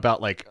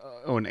about like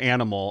an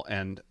animal,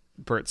 and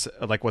Bert's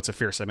like, "What's a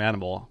fearsome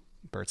animal?"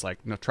 Bert's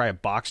like, "No, try a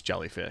box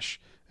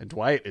jellyfish." And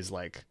Dwight is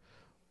like,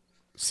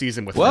 sees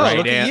him with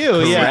look at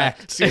you,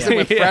 sees him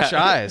with fresh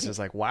eyes. Is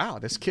like, wow,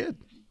 this kid,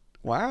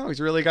 wow,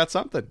 he's really got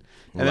something.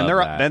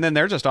 And then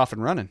they're just off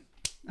and running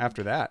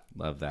after that.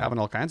 Love that, having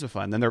all kinds of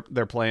fun. Then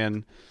they're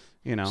playing,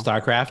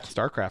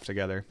 StarCraft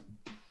together.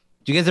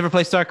 Do you guys ever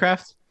play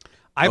StarCraft?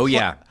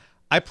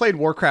 I played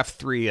Warcraft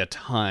 3 a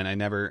ton. I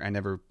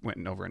never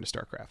went over into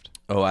StarCraft.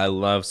 Oh, I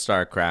love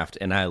StarCraft,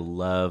 and I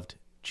loved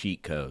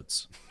cheat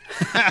codes.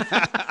 It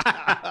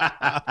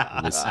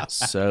was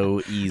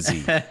so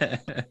easy.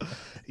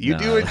 You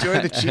do enjoy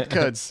the cheat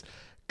codes.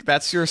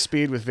 That's your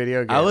speed with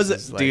video games. I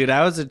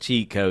was a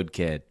cheat code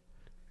kid.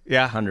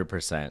 Yeah,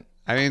 100%.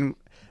 I mean,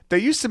 they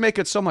used to make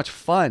it so much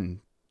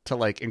fun to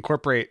like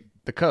incorporate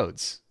the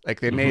codes.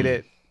 Like they made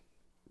it,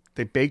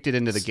 they baked it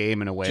into the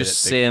game in a way.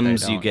 Just that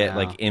Sims, they you get now.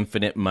 like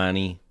infinite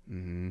money.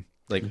 Mm-hmm.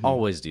 Like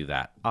always do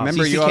that.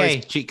 Remember, you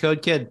always cheat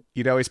code kid.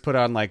 You'd always put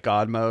on like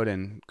God mode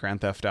and Grand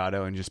Theft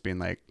Auto and just being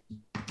like,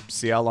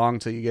 see how long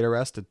till you get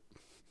arrested.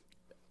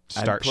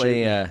 start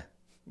shooting.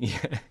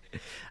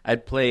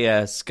 I'd play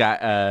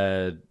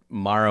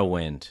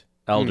Morrowind,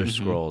 Elder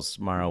Scrolls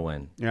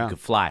Morrowind. Yeah. You could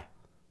fly.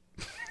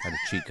 Had a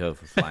cheat code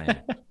for flying.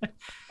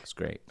 It's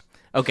great.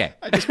 Okay.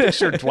 I just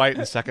pictured Dwight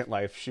in Second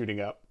Life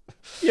shooting up.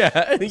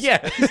 Yeah.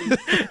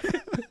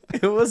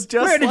 It was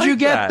just Where did like you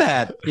get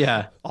that?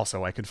 Yeah.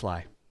 Also, I could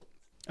fly.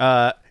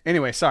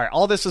 Anyway, sorry.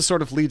 All this is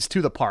sort of leads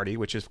to the party,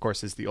 which of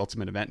course is the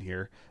ultimate event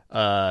here.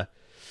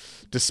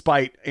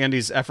 Despite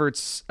Andy's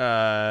efforts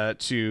to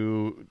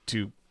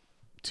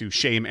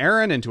shame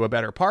Aaron into a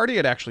better party,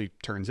 it actually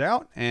turns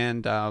out.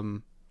 And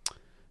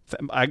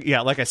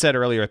like I said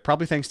earlier,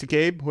 probably thanks to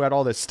Gabe, who had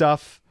all this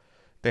stuff.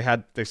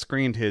 They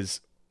screened his,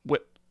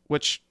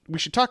 which we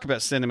should talk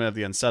about Cinema of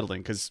the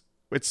Unsettling, because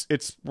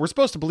we're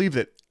supposed to believe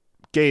that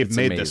Gabe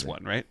made this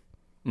one, right?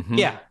 Mm-hmm.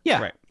 Yeah.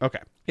 Right. Okay.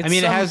 I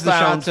mean, it has the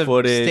shots of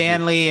footage.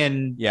 Stanley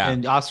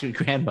and Oscar's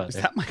grandmother. Is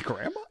that my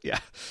grandma? Yeah.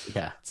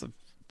 Yeah. It's a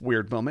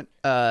weird moment.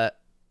 But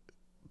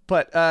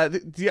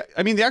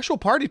the actual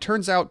party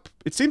turns out,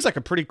 it seems like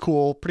a pretty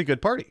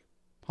good party.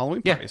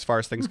 Halloween party, as far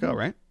as things go,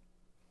 right?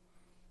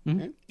 Mm-hmm.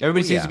 Yeah.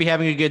 Everybody seems to be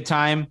having a good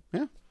time.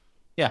 Yeah.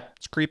 Yeah.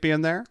 It's creepy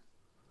in there.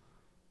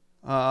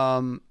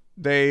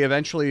 They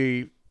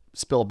eventually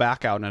spill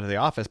back out into the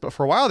office, but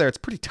for a while there, it's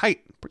pretty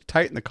tight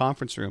in the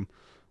conference room.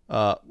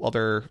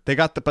 They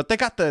got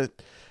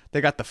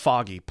the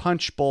foggy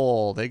punch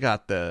bowl. They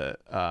got the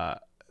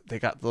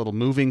little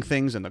moving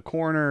things in the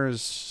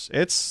corners.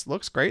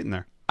 Looks great in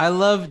there. I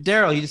love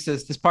Daryl. He just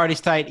says, "This party's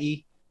tight.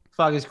 E.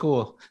 Fog is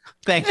cool.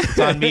 Thanks. It's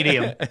on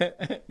medium."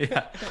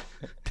 Yeah.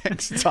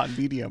 Thanks. It's on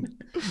medium.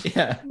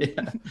 Yeah.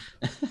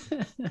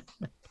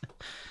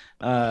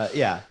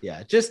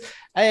 Just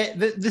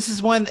this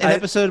is an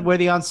episode where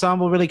the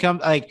ensemble really comes.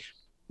 Like,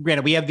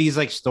 granted, we have these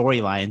like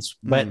storylines,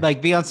 but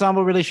like the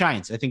ensemble really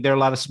shines. I think there are a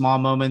lot of small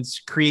moments.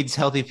 Creed's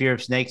healthy fear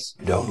of snakes.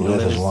 You don't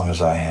live as long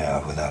as I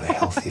have without a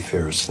healthy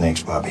fear of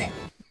snakes, Bobby.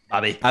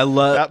 I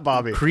love that.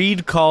 Bobby.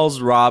 Creed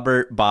calls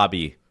Robert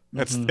Bobby.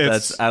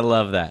 I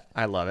love that.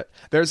 I love it.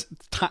 There's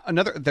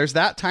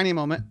that tiny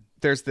moment.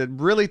 There's the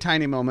really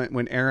tiny moment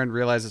when Erin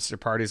realizes her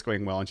party's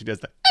going well, and she does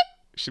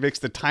she makes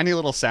the tiny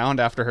little sound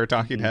after her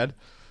talking head.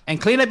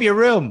 And clean up your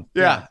room.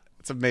 Yeah.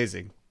 It's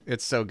amazing.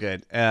 It's so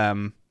good.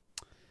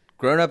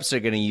 Grown-ups are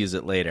going to use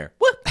it later.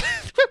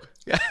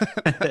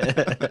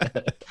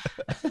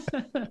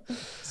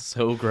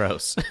 So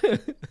gross.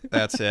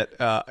 That's it.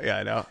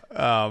 I know.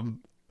 I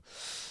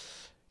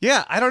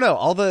don't know.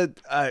 All the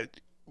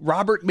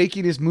Robert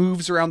making his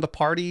moves around the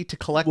party to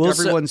collect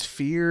everyone's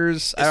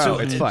fears. I don't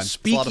know. It's fun.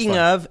 Speaking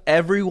of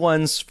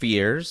everyone's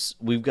fears,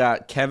 we've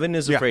got Kevin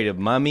is afraid of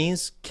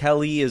mummies.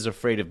 Kelly is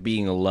afraid of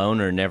being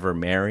alone or never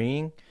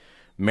marrying.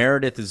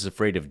 Meredith is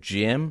afraid of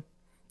Jim.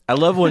 I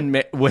love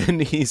when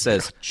he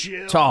says,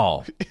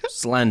 tall,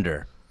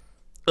 slender.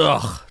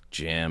 Ugh,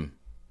 Jim.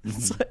 And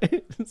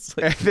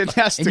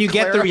you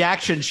get the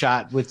reaction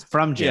shot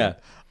from Jim.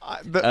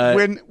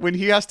 Yeah. When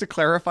he has to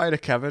clarify to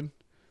Kevin,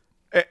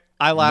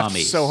 I laughed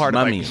so hard.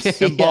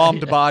 Mummies.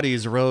 Embalmed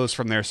bodies rose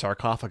from their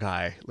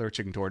sarcophagi,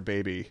 lurching toward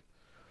baby,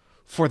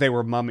 for they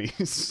were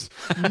mummies.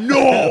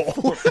 No!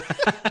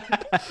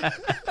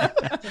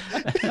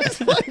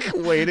 He's like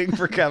waiting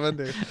for Kevin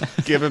to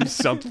give him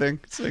something.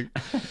 It's like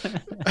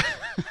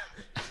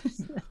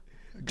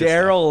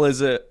Daryl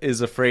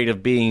is afraid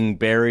of being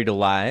buried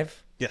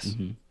alive. Yes.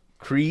 Mm-hmm.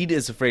 Creed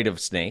is afraid of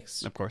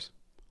snakes. Of course.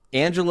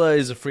 Angela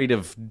is afraid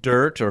of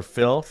dirt or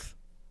filth.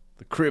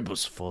 The crib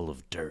was full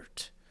of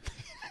dirt.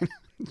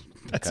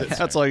 That's it.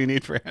 That's all you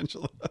need for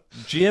Angela.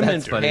 Jim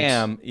and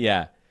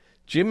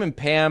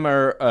Pam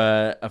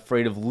are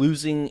afraid of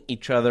losing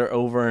each other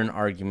over an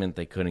argument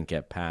they couldn't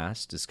get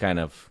past. Is kind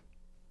of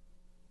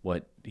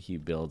what he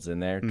builds in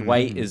there. Mm-hmm.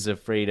 Dwight is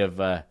afraid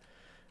of,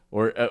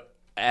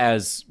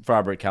 as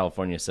Robert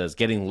California says,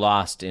 getting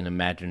lost in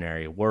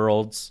imaginary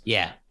worlds.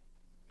 Yeah.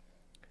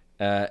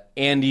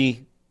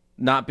 Andy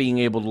not being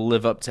able to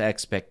live up to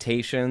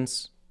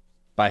expectations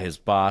by his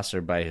boss or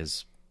by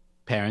his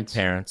parents.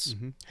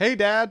 Mm-hmm. Hey,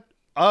 Dad.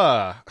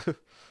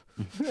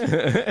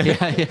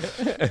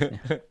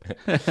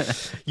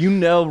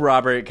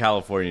 Robert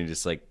California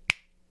just like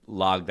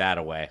logged that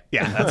away.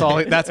 Yeah,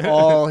 that's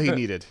all he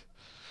needed.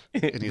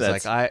 And he's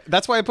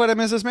that's why I put him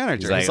as his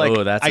manager. He's like,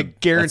 I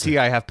guarantee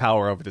I have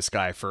power over this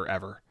guy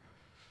forever.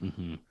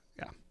 Mm-hmm.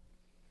 Yeah.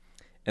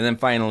 And then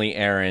finally,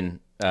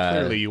 Aaron.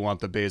 Clearly you want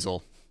the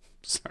basil.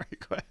 Sorry,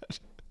 go ahead.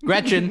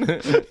 Gretchen.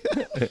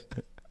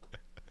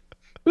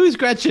 Who's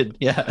Gretchen?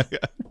 Yeah.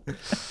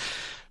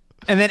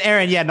 And then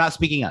Aaron, not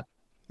speaking up.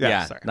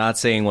 Yeah, not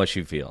saying what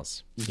she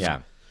feels.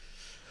 Yeah.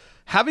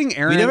 Having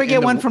Aaron. We never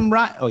get one from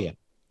Ryan. Oh, yeah.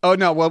 Oh,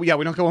 no. Well, yeah,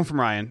 we don't get one from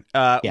Ryan.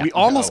 We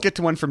almost get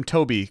to one from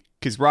Toby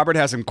because Robert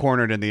has him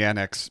cornered in the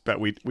annex, but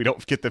we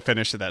don't get the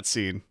finish of that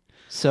scene.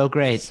 So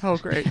great. So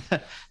great.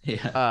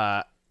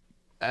 Yeah.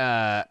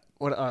 I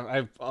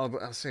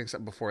was saying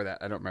something before that.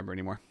 I don't remember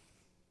anymore.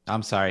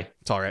 I'm sorry.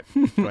 It's all right.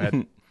 Go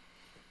ahead.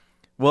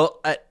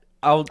 Well,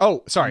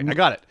 Oh, sorry. I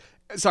got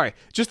it. Sorry.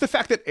 Just the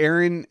fact that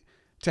Aaron,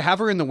 to have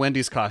her in the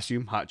Wendy's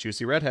costume, hot,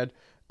 juicy redhead,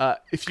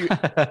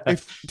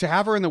 if to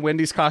have her in the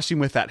Wendy's costume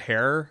with that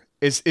hair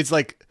is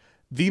like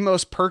the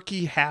most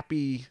perky,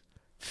 happy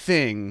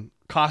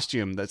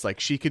costume that's like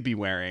she could be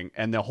wearing,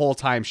 and the whole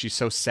time she's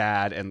so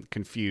sad and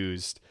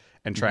confused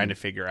and trying to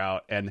figure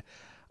out. And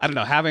I don't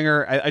know, having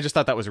her, I just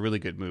thought that was a really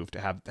good move to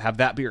have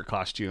that be her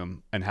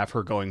costume and have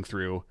her going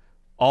through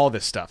all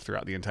this stuff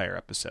throughout the entire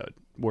episode.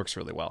 Works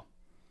really well.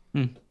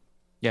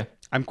 Yeah,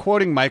 I'm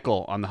quoting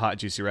Michael on the Hot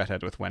Juicy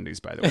Redhead with Wendy's,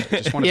 by the way.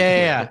 Just wanted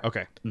yeah.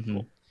 Okay. Mm-hmm.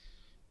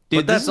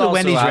 Dude, but that's this is a also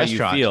Wendy's how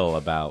restaurant. you feel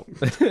about.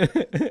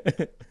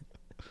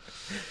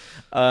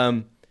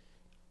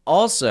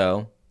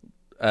 Also,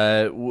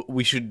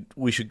 we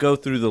should go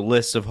through the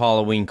list of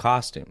Halloween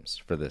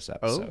costumes for this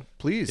episode. Oh,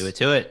 please Do it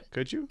to it.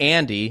 Could you?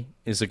 Andy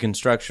is a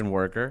construction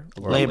worker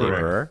or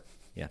Laborer.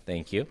 Yeah,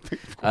 thank you.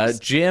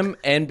 Jim,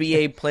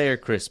 NBA player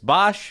Chris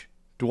Bosch.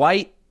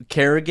 Dwight,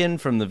 Kerrigan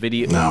from the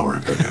video. Now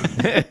we're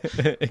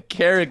cooking.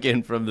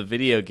 Kerrigan from the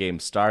video game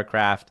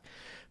StarCraft.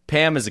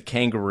 Pam is a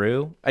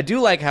kangaroo. I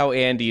do like how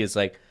Andy is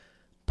like,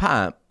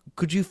 Pam,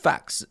 could you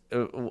fax?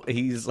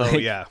 He's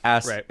like,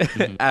 asked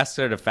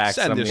her to fax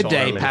Send something. this Good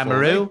day,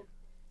 Pamaroo.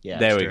 Yeah,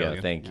 there we go.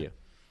 Australian. Thank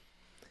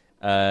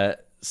you.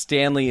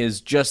 Stanley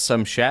is just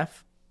some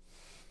chef.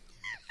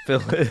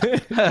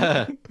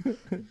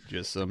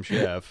 Just some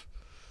chef.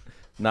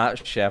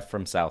 Not chef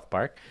from South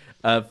Park.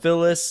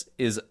 Phyllis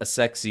is a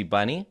sexy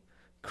bunny.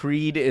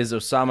 Creed is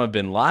Osama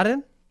bin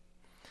Laden.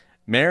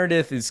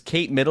 Meredith is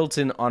Kate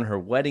Middleton on her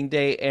wedding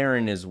day.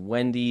 Aaron is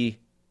Wendy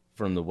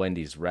from the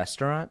Wendy's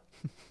restaurant.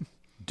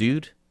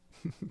 Dude.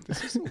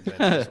 This is a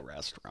Wendy's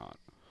restaurant.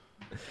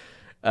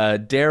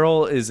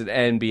 Daryl is an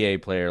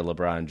NBA player,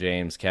 LeBron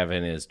James.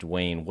 Kevin is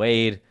Dwayne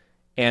Wade.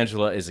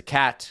 Angela is a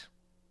cat.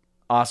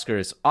 Oscar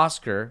is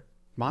Oscar.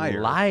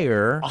 Meyer.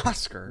 Liar.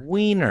 Oscar.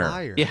 Wiener.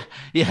 Liar.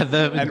 Yeah.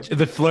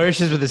 The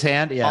flourishes with his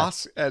hand. Yeah.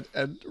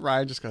 And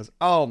Ryan just goes,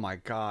 "Oh my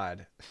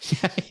god."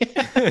 He's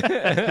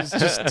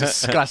just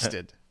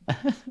disgusted.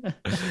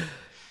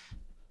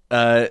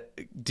 Do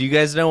you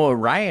guys know what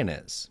Ryan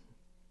is?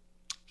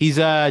 He's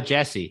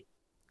Jesse.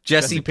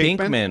 Jesse Pinkman?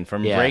 Pinkman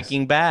from Yes.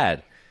 Breaking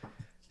Bad.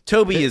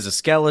 Toby is a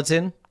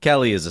skeleton.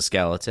 Kelly is a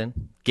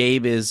skeleton.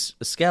 Gabe is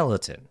a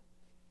skeleton.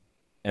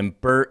 And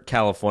Bert,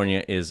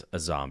 California, is a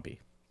zombie.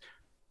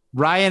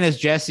 Ryan is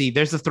Jesse.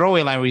 There's a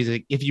throwaway line where he's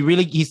like,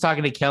 he's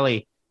talking to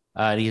Kelly.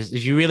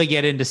 If you really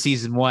get into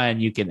season 1,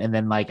 you can, and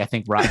then like I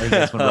think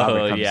that's when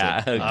Robert comes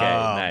yeah. in. Okay.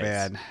 Nice.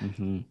 Man.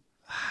 Mm-hmm.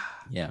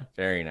 Yeah.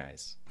 Very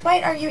nice.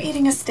 Dwight, are you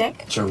eating a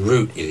stick? It's a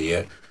root,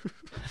 idiot.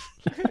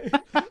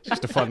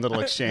 Just a fun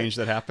little exchange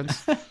that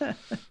happens.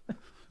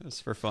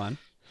 Just for fun.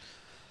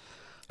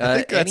 I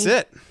think that's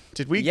it.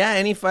 Did we? Yeah.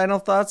 Any final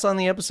thoughts on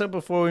the episode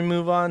before we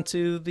move on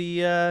to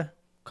the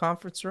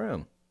conference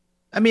room?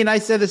 I mean, I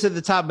said this at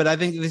the top, but I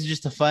think this is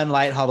just a fun,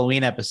 light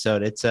Halloween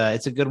episode. It's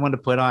a good one to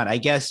put on. I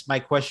guess my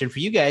question for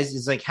you guys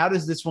is like, how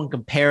does this one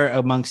compare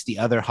amongst the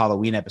other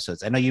Halloween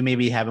episodes? I know you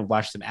maybe haven't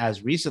watched them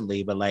as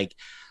recently, but like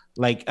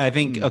I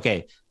think,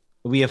 okay,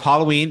 we have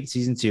Halloween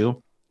season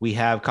 2. We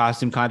have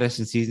Costume Contest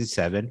in season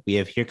 7. We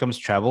have Here Comes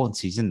Trouble in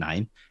season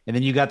 9. And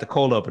then you got the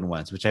cold open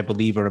ones, which I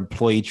believe are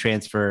Employee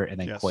Transfer and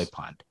then Koi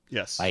Pond.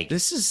 Yes. Like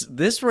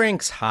This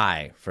ranks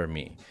high for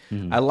me.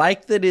 Mhm. I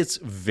like that it's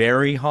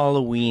very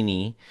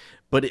Halloween-y,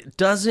 but it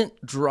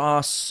doesn't draw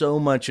so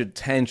much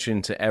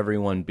attention to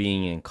everyone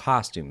being in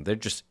costume. They're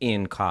just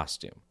in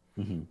costume.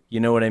 Mhm. You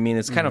know what I mean?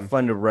 It's kind of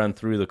fun to run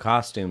through the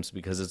costumes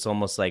because it's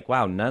almost like,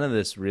 wow, none of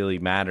this really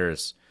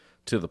matters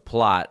to the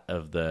plot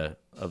of the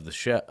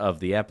show, of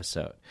the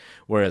episode.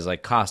 Whereas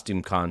like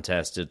Costume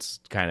Contest,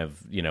 it's kind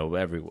of, you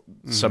know,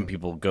 some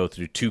people go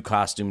through 2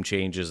 costume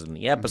changes in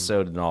the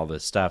episode and all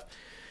this stuff.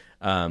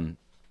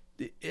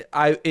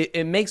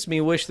 It makes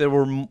me wish there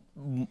were.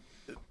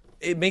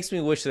 It makes me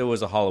wish there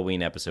was a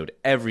Halloween episode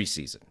every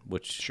season,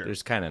 which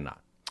there's kind of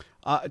not.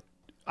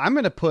 I'm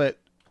going to put,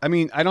 I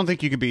mean, I don't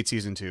think you could beat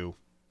season 2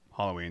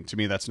 Halloween. To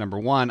me, that's number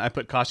 1. I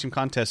put Costume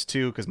Contest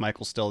 2 because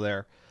Michael's still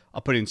there. I'll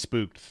put in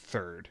Spooked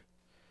 3rd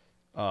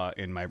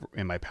in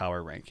my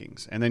power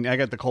rankings. And then I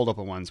got the cold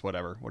open ones,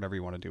 whatever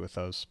you want to do with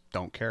those.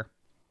 Don't care.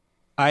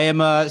 I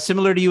am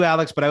similar to you,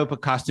 Alex, but I would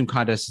put Costume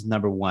Contest as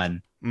number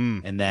 1.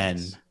 And then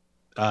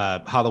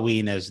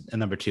Halloween as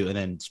number 2, and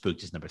then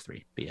Spooked is number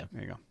 3. But yeah.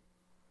 There you go.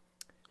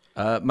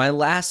 My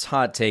last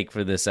hot take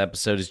for this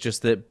episode is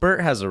just that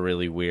Bert has a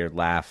really weird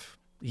laugh.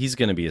 He's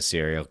going to be a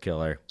serial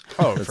killer.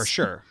 Oh, for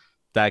sure.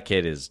 That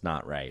kid is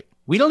not right.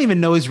 We don't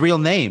even know his real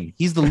name.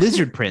 He's the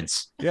Lizard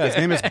Prince. Yeah, his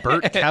name is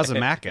Bert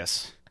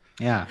Kazamakis.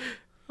 Yeah.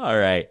 All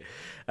right.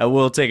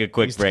 We'll take a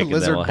quick He's the break and then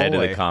lizard we'll head to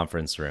boy. the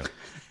conference room.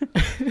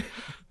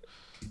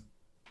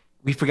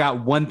 We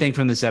forgot one thing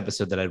from this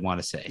episode that I'd want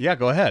to say. Yeah,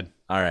 go ahead.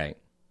 All right.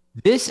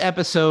 This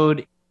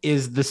episode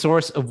is the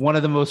source of one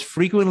of the most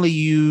frequently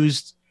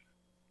used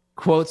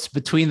quotes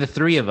between the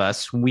three of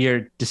us when we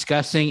are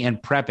discussing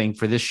and prepping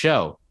for this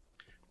show.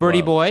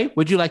 Birdie Boy,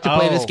 would you like to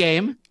play this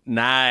game?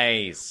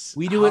 Nice.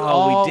 We do it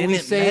all. We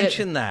didn't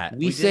mention it, that.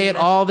 We say it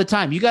all the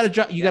time. You got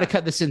to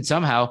cut this in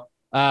somehow.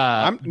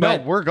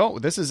 No, we're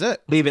going. This is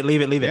it. Leave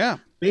it. Yeah.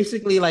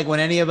 Basically, like when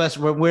any of us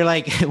we're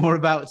like we're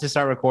about to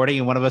start recording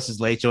and one of us is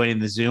late joining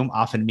the Zoom,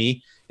 often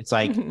me. It's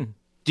like,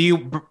 do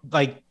you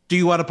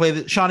want to play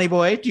the Shawnee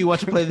boy? Do you want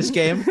to play this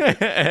game?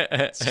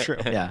 It's true.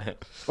 Yeah.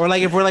 Or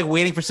like if we're like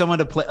waiting for someone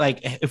to play,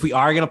 like if we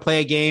are gonna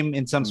play a game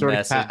in some sort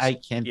Message. of I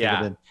can't think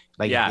of it.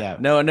 Like yeah.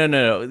 No.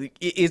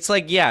 It's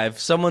like if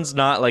someone's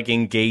not like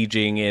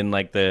engaging in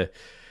like the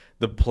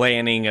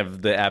planning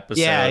of the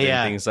episode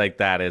and things like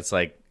that, it's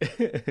like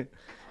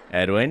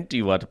Edwin, do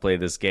you want to play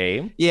this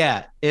game?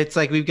 Yeah, it's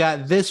like we've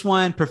got this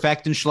one,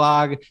 Perfect and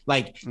Schlag.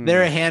 Like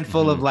there are a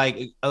handful of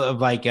like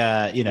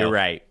You're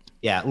right.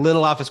 Yeah,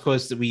 little office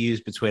quotes that we use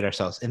between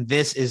ourselves, and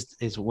this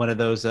is one of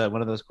those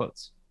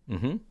quotes.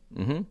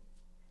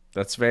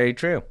 That's very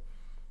true.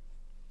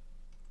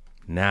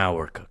 Now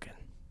we're cooking.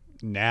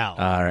 Now,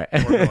 all right,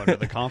 we're going to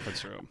the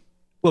conference room.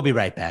 We'll be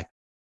right back.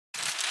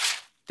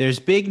 There's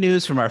big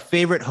news from our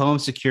favorite home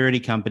security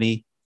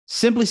company.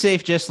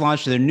 SimpliSafe just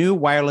launched their new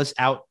wireless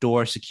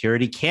outdoor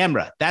security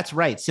camera. That's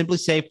right,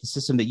 SimpliSafe, the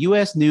system that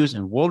U.S. News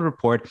and World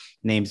Report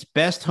names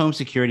best home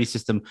security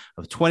system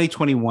of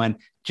 2021,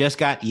 just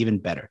got even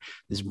better.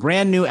 This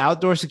brand new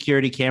outdoor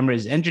security camera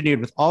is engineered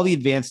with all the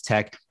advanced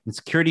tech and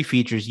security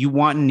features you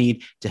want and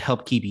need to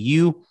help keep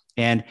you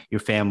and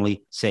your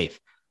family safe.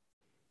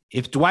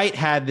 If Dwight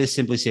had this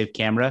SimpliSafe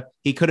camera,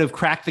 he could have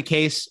cracked the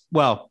case.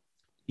 Well,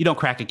 you don't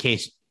crack a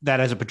case. That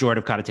has a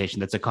pejorative connotation.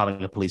 That's like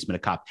calling a policeman a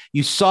cop.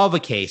 You solve a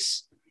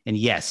case, and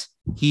yes,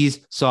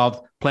 he's solved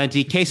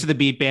plenty. Case of the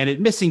Beat Bandit,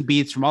 missing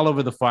beats from all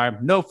over the farm,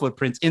 no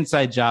footprints,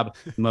 inside job,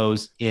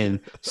 Moe's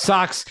in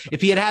socks. If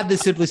he had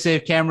this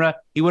SimpliSafe camera,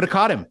 he would have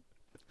caught him.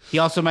 He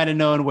also might have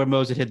known where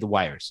Moe's had hid the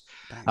wires.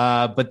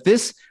 But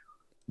this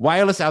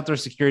wireless outdoor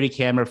security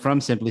camera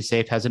from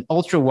SimpliSafe has an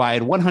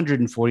ultra-wide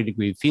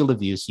 140-degree field of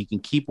view so you can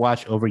keep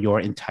watch over your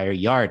entire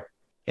yard.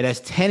 It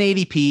has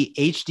 1080p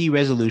HD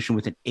resolution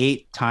with an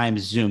 8x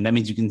zoom. That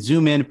means you can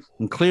zoom in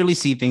and clearly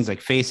see things like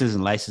faces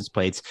and license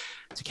plates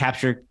to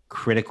capture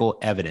critical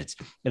evidence.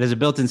 It has a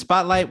built-in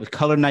spotlight with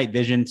color night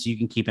vision so you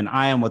can keep an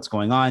eye on what's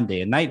going on day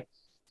and night.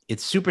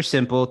 It's super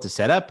simple to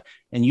set up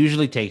and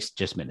usually takes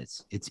just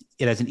minutes. It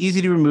has an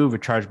easy to remove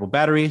rechargeable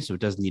battery, so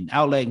it doesn't need an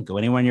outlet and go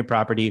anywhere on your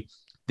property.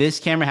 This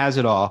camera has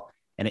it all,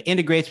 and it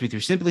integrates with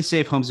your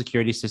SimpliSafe home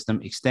security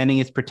system, extending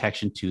its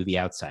protection to the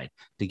outside.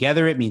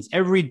 Together, it means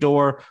every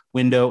door,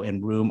 window,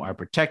 and room are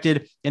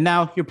protected, and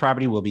now your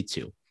property will be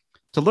too.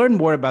 To learn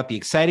more about the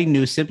exciting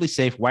new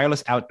SimpliSafe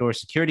wireless outdoor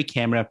security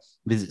camera,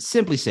 visit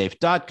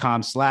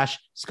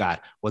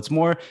simplisafe.com/Scott. What's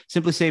more,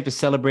 SimpliSafe is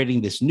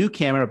celebrating this new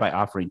camera by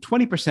offering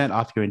 20%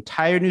 off your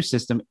entire new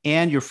system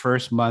and your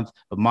first month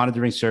of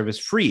monitoring service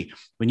free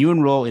when you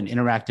enroll in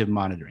interactive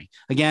monitoring.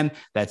 Again,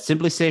 that's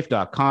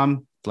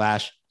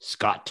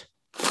simplisafe.com/Scott.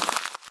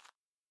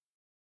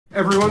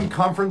 Everyone,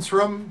 conference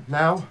room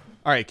now.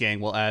 All right, gang.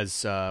 Well,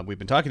 as we've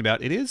been talking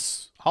about, it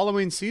is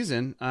Halloween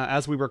season.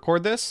 As we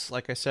record this,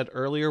 like I said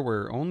earlier,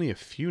 we're only a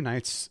few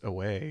nights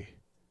away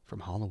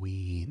from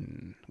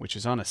Halloween, which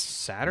is on a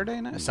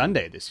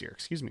Sunday this year.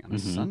 Excuse me, on a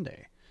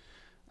Sunday.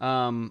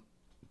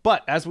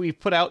 But as we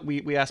put out,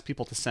 we asked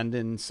people to send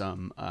in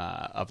some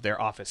of their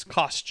office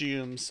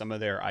costumes, some of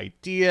their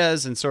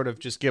ideas, and sort of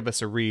just give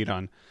us a read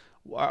on,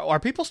 are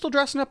people still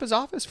dressing up as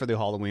Office for the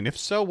Halloween? If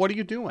so, what are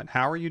you doing?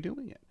 How are you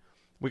doing it?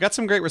 We got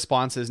some great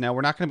responses. Now, we're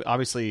not going to,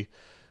 obviously,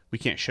 we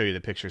can't show you the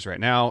pictures right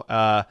now.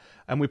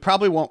 And we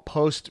probably won't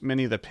post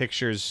many of the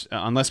pictures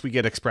unless we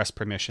get express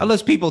permission.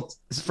 Unless people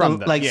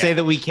say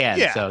that we can.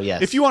 Yeah. So,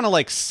 yes. If you want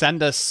to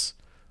send us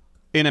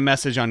in a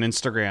message on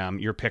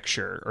Instagram your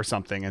picture or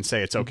something and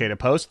say it's okay to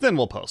post, then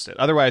we'll post it.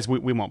 Otherwise,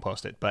 we won't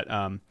post it. But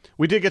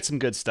we did get some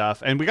good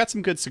stuff, and we got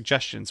some good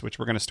suggestions, which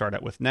we're going to start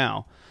out with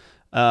now.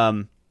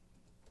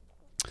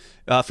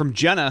 From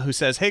Jenna, who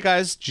says, "Hey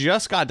guys,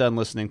 just got done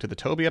listening to the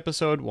Toby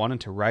episode,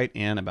 wanted to write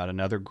in about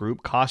another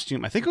group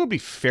costume. I think it would be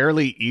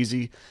fairly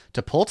easy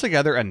to pull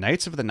together a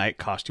Knights of the Night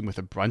costume with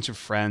a bunch of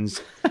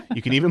friends.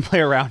 You can even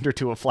play around or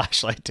do a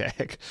flashlight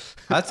tag."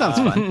 That sounds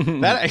fun.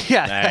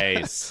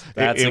 Nice.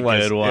 That's a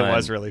good one. It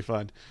was really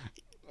fun.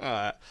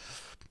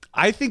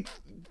 I think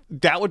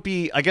that would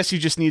be, I guess you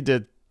just need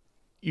a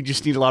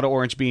lot of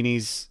orange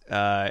beanies,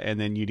 and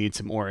then you need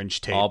some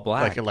orange tape, all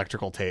black, like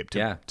electrical tape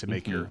to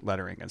make your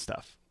lettering and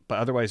stuff. But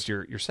otherwise,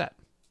 you're set.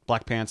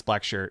 Black pants,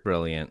 black shirt.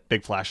 Brilliant.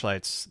 Big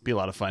flashlights. Be a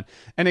lot of fun.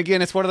 And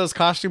again, it's one of those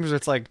costumes where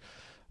it's like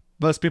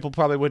most people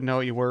probably wouldn't know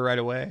what you were right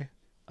away.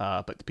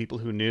 But the people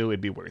who knew, it'd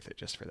be worth it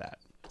just for that.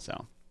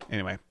 So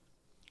anyway,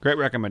 great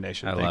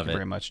recommendation. Thank you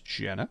very much,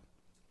 Jenna.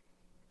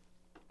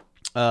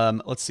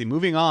 Let's see.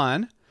 Moving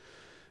on.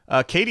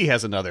 Katie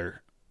has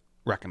another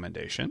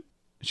recommendation.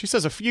 She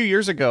says, a few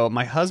years ago,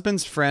 my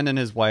husband's friend and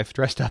his wife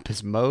dressed up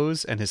as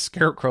Mose and his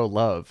Scarecrow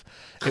Love.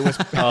 It was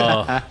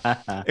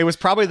it was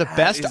probably the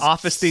best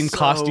office-themed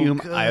costume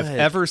I have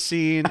ever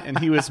seen, and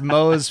he was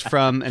Mose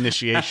from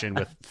Initiation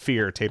with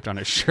fear taped on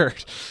his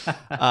shirt.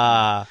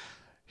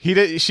 She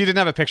didn't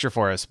have a picture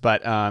for us,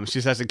 but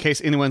she says, in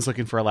case anyone's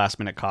looking for a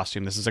last-minute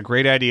costume, this is a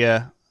great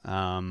idea.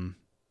 And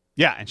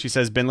she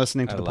says, been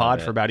listening to the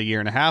pod for about a year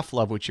and a half.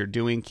 Love what you're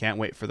doing. Can't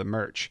wait for the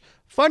merch.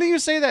 Funny you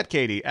say that,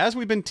 Katie. As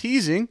we've been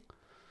teasing,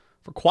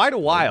 for quite a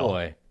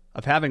while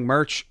of having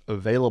merch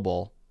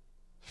available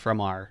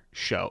from our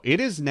show. It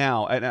is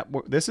now, and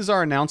this is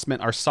our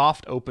announcement, our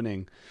soft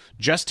opening,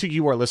 just to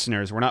you, our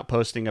listeners. We're not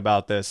posting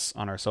about this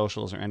on our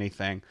socials or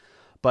anything.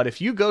 But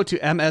if you go to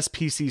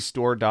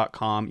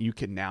mspcstore.com, you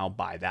can now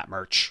buy that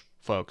merch,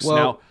 folks. Well,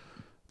 now,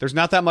 there's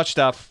not that much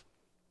stuff.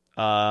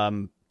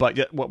 But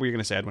what were you going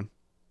to say, Edwin?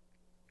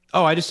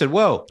 Oh, I just said,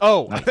 whoa.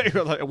 Oh,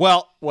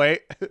 well,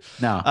 wait.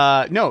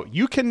 No. No,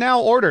 you can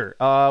now order.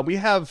 We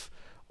have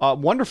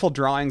wonderful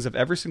drawings of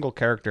every single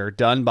character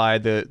done by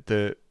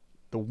the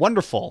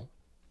wonderful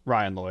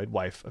Ryan Lloyd,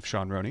 wife of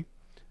Sean Roney.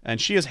 And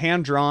she has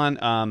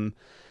hand-drawn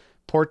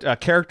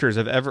characters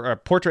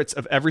of portraits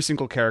of every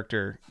single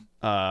character,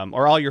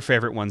 or all your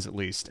favorite ones at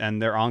least.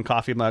 And they're on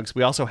coffee mugs.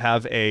 We also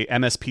have a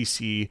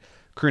MSPC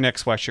crewneck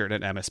sweatshirt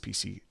and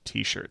MSPC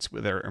t-shirts.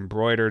 They're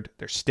embroidered.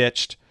 They're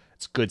stitched.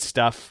 It's good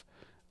stuff.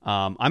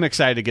 I'm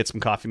excited to get some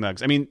coffee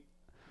mugs. I mean,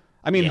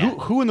 yeah.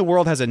 who in the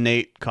world has a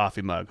Nate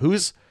coffee mug?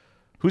 Who's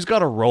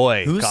got a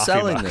Roy? Who's coffee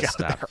selling mug this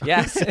stuff?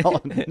 Yes,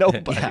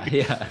 nobody.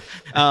 Yeah.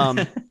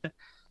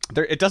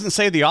 It doesn't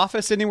say The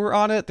Office anywhere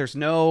on it. There's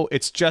no.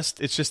 It's just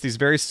these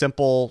very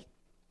simple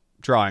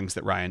drawings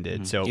that Ryan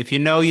did. So if you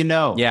know, you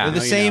know. Yeah, they're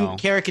the same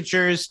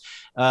caricatures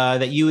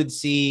that you would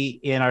see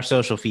in our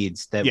social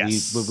feeds that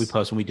we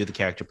post when we do the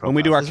character profiles. When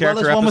we do our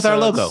character episodes, one with our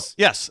logo.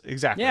 Yes,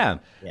 exactly. Yeah.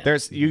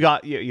 There's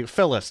you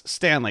Phyllis,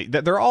 Stanley.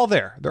 They're all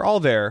there. They're all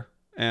there.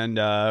 And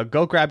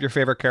go grab your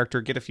favorite character.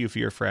 Get a few for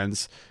your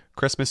friends.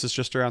 Christmas is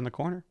just around the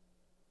corner,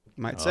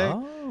 you might say.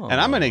 Oh.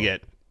 And I'm gonna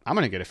get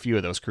a few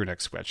of those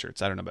crewneck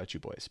sweatshirts. I don't know about you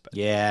boys, but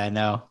yeah, I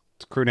know.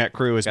 Crewneck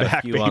crew is Got back,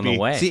 a few baby. on the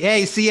way.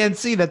 Hey,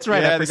 CNC, that's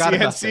right. Yeah, I forgot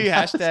about CNC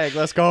that. hashtag.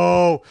 Let's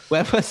go.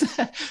 That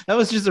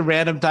was just a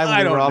random time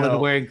when we were all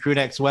wearing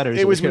crewneck sweaters.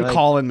 It was when like,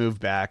 Colin moved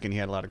back and he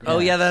had a lot of. Oh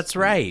yeah, that's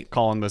right.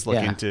 Colin was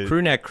looking to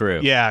crewneck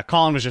crew. Yeah,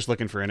 Colin was just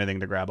looking for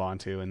anything to grab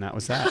onto, and that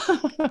was that.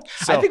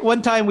 So, I think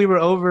one time we were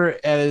over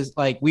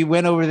we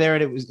went over there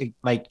and it was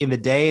like in the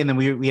day, and then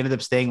we ended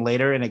up staying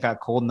later, and it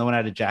got cold and no one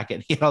had a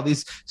jacket. He had all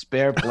these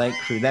spare blank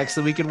crewnecks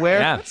that we could wear.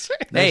 Yeah,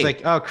 and I was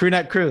like, oh,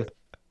 crewneck crew.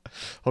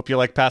 Hope you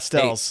like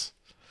pastels.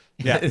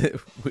 Hey. Yeah,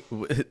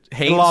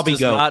 Haynes does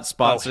not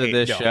sponsor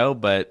this show,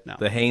 but No.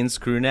 the Haynes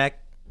crewneck.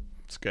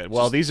 It's good.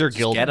 Well, these are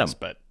get 'em. Gildan's,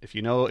 but if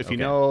you know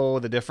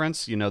the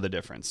difference, you know the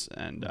difference,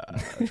 and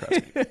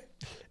trust me.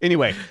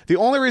 Anyway, the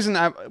only reason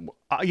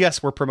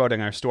yes, we're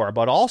promoting our store,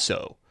 but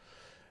also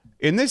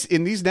in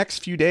these next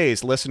few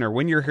days, listener,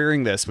 when you're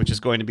hearing this, which is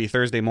going to be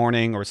Thursday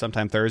morning or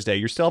sometime Thursday,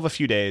 you still have a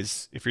few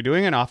days. If you're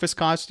doing an office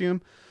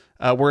costume,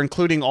 we're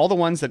including all the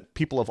ones that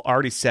people have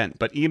already sent,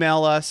 but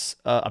email us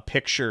a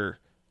picture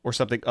or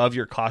something of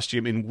your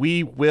costume, and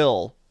we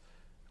will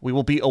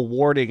be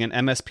awarding an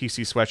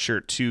MSPC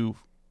sweatshirt to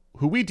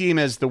who we deem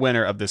as the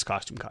winner of this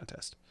costume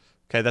contest.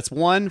 Okay, that's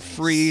one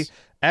free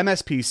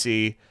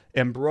MSPC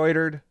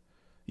embroidered.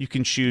 You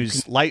can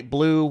choose light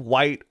blue,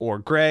 white, or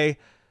gray.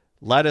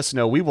 Let us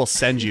know. We will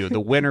send you. The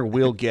winner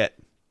will get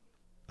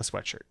a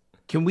sweatshirt.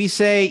 Can we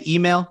say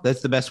email?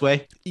 That's the best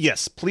way.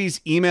 Yes,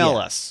 please email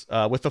us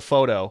with a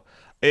photo.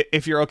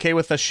 If you're okay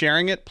with us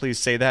sharing it, please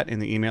say that in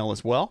the email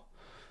as well.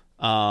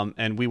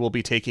 And we will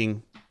be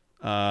taking,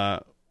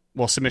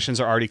 submissions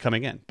are already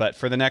coming in, but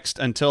for the next,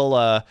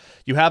 until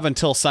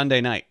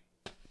Sunday night.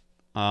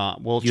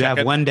 We'll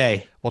check 1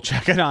 day. We'll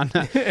check it on.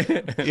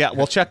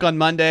 We'll check on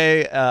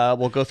Monday.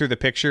 We'll go through the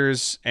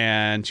pictures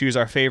and choose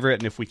our favorite.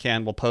 And if we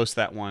can, we'll post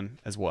that one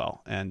as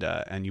well.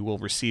 And you will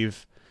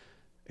receive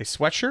a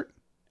sweatshirt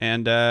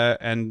and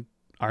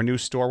our new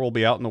store will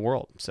be out in the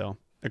world. So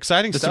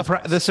exciting stuff.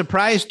 The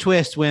surprise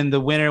twist when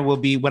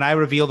I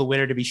reveal the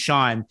winner to be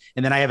Sean,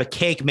 and then I have a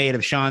cake made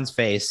of Sean's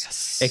face.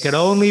 Yes. It could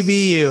only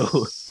be you.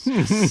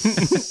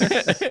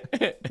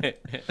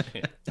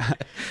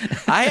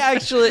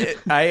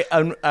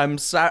 I'm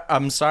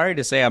sorry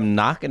to say I'm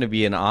not going to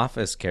be an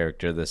office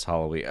character this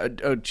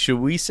Halloween. Should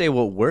we say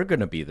what we're going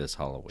to be this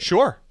Halloween?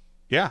 Sure.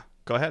 Yeah.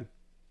 Go ahead.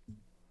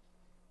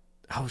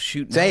 Oh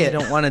shoot! Say it. I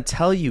don't want to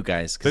tell you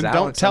guys because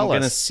don't tell us. I'm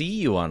going to see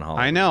you on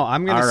Halloween. I know.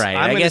 I'm going to. Right.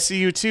 I'm going to see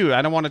you too.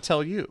 I don't want to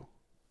tell you.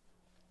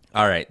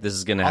 All right. This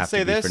is going to have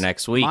to be for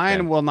next week.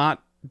 Mine will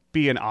not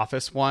be an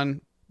office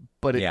one,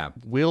 but it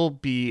will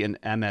be an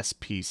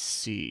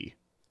MSPC.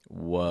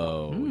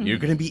 Whoa! You're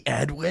going to be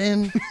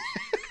Edwin.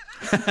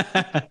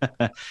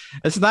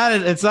 It's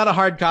not a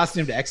hard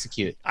costume to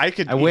execute. I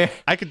could do that.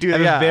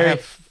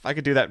 I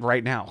could do that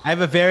right now. I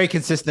have a very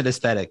consistent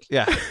aesthetic.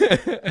 Yeah.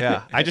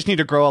 Yeah. I just need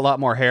to grow a lot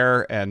more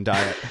hair and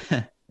diet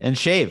and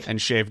shave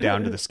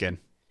down to the skin.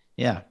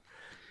 Yeah.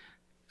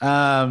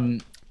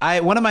 One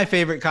of my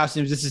favorite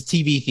costumes, this is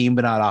TV theme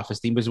but not office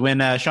theme, was when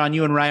Sean,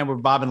 you and Ryan were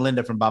Bob and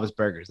Linda from Bob's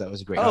Burgers. That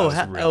was a great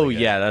costume.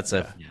 Yeah, that's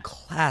a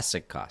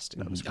classic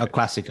costume. A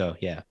classico,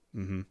 yeah.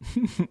 Mm-hmm.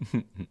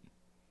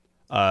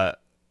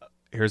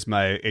 Here's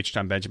my H.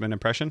 Tom Benjamin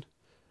impression.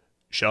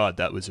 Sean,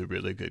 that was a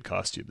really good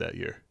costume that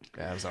year.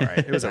 That was all right.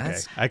 It was okay.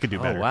 I could do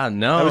better. Oh, wow.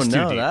 That's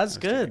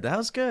good. That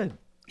was good.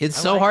 It's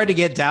so hard to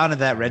get down to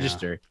that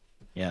register.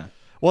 Yeah.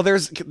 Well,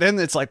 then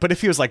it's like, but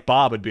if he was like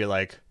Bob, it'd be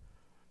like,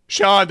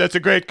 Sean, that's a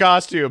great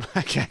costume.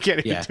 I can't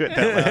even do it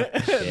that loud.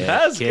 Yeah,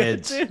 That's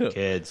kids, good too.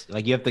 kids.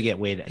 Like you have to get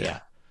weight. Yeah.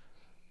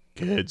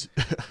 Kids,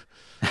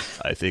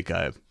 I think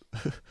I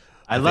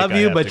love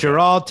you, but you're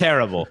all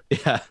terrible.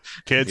 Yeah.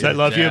 Kids, I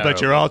love you,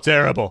 but you're all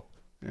terrible.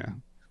 Yeah,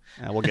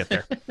 we'll get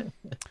there.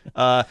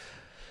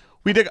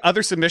 We did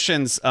other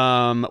submissions.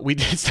 We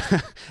did.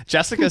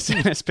 Jessica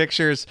sent us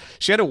pictures.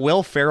 She had a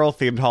Will Ferrell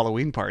themed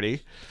Halloween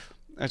party,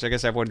 which I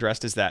guess everyone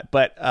dressed as that.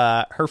 But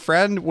her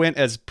friend went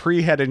as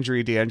pre-head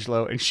injury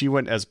D'Angelo, and she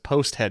went as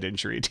post-head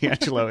injury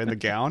D'Angelo in the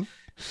gown.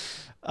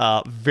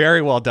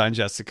 Very well done,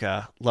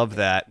 Jessica. Love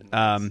that.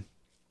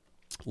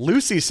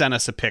 Lucy sent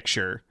us a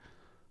picture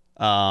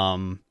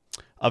of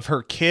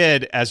her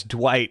kid as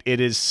Dwight. It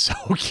is so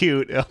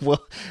cute.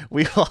 We'll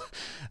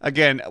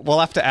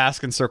have to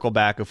ask and circle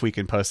back if we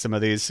can post some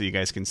of these so you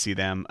guys can see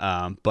them.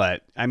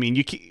 But I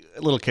mean,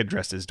 little kid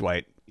dressed as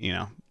Dwight,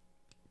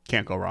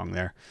 can't go wrong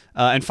there.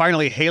 And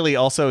finally, Haley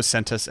also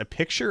sent us a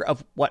picture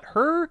of what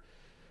her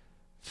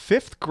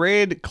 5th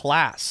grade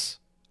class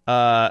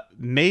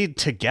made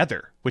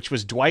together, which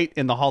was Dwight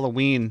in the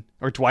Halloween,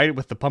 or Dwight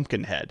with the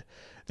pumpkin head.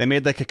 They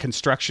made like a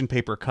construction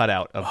paper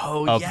cutout of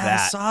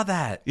that. I saw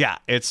that. Yeah,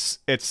 it's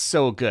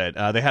so good.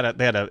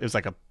 It was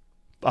like a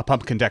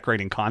pumpkin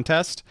decorating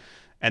contest,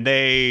 and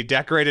they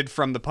decorated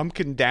from the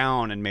pumpkin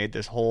down and made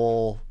this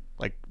whole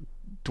like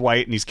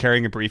Dwight, and he's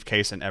carrying a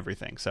briefcase and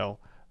everything. So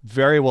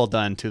very well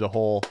done to the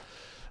whole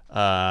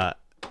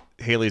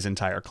Haley's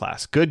entire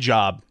class. Good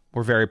job.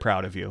 We're very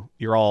proud of you.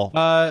 You're all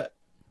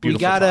we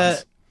gotta.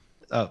 clowns.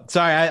 Oh,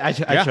 sorry, I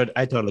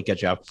totally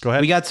catch you up. Go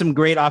ahead. We got some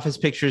great office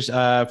pictures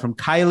from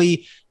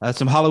Kylie,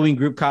 some Halloween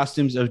group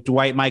costumes of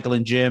Dwight, Michael,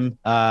 and Jim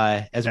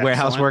as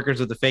warehouse workers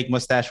with the fake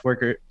mustaches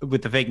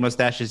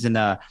in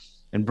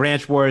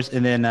Branch Wars,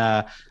 and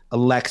then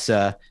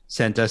Alexa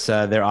sent us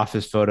their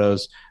office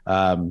photos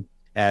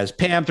as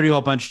Pam, 3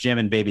 Hole Punch, Jim,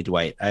 and Baby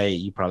Dwight.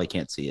 You probably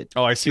can't see it.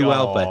 Oh, I see. Too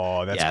well,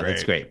 but that's great.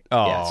 That's great.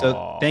 Oh. Yeah,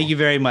 so thank you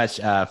very much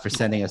for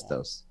sending us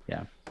those.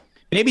 Yeah,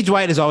 Baby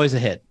Dwight is always a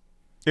hit.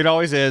 It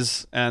always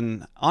is.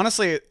 And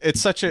honestly,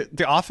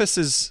 The Office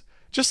is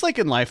just like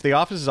in life. The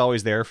Office is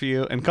always there for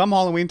you. And come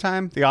Halloween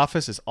time, The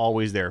Office is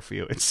always there for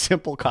you. It's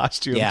simple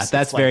costumes. Yeah,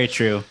 that's very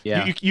true.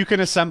 Yeah. You can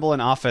assemble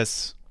an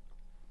office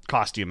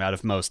costume out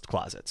of most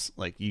closets.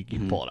 Like you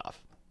can pull it off.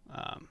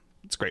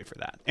 It's great for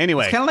that.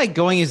 Anyway. It's kind of like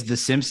going as The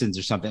Simpsons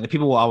or something.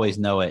 People will always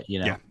know it,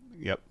 Yeah.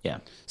 Yep. Yeah.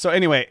 So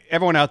anyway,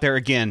 everyone out there,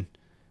 again,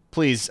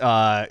 please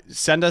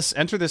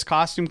enter this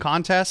costume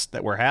contest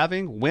that we're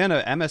having. Win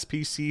a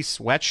MSPC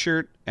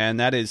sweatshirt, and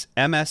that is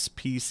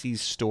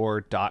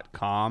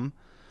mspcstore.com.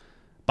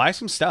 Buy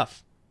some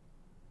stuff.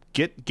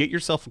 Get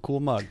yourself a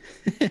cool mug.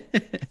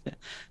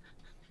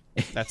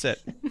 That's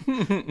it.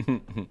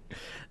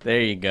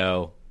 There you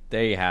go.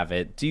 There you have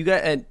it. Do you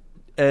got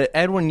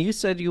Edwin? You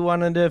said you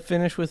wanted to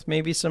finish with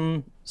maybe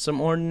some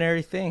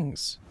ordinary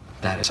things.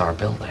 That is our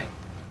building,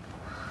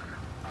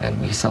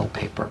 and we sell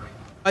paper.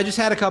 I just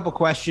had a couple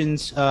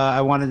questions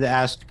I wanted to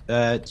ask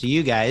to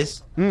you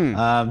guys.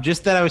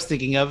 Just that I was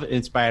thinking of,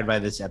 inspired by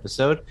this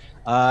episode.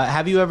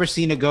 Have you ever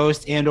seen a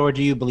ghost, and or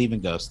do you believe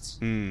in ghosts?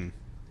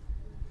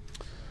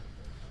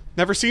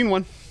 Never seen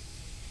one.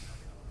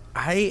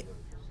 I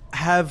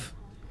have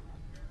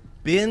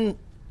been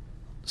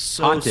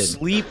so Haunted.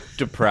 sleep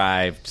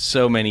deprived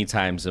so many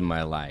times in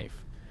my life.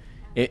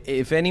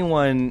 If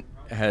anyone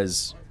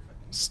has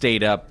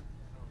stayed up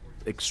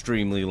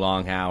extremely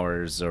long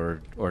hours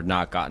or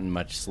not gotten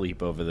much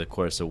sleep over the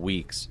course of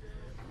weeks,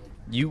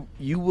 you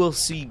will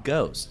see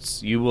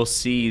ghosts. You will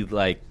see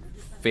like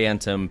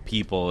phantom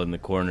people in the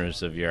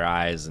corners of your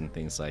eyes and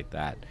things like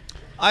that.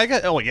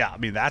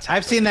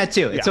 I've seen that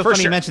too. It's so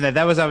funny you mentioned that.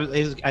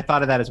 I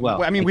thought of that as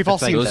well. I mean, we've all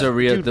seen those are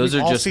real. Those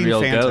are just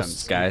real phantoms.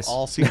 ghosts, guys. We've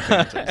all seen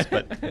phantoms,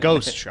 but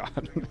ghost Sean.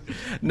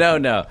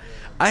 No.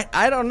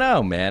 I don't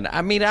know, man.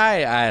 I mean,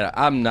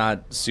 I'm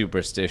not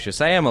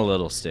superstitious. I am a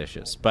little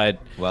stitious, but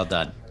well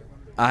done.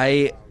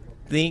 I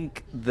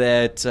think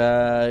that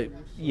I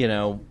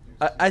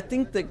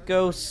think that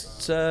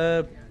ghosts.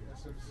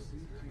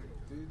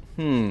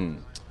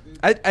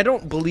 I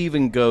don't believe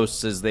in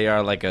ghosts as they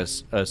are like a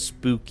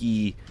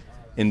spooky,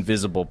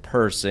 invisible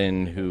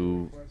person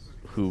who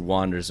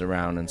wanders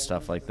around and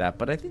stuff like that.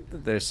 But I think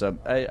that there's some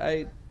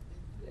they're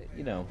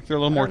a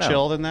little more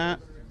chill than that.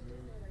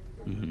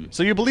 Mm-hmm.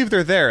 So you believe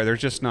they're there? They're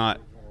just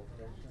not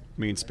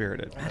mean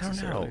spirited. I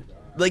don't know.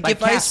 Like if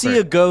Casper. I see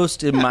a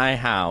ghost in my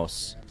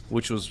house,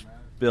 which was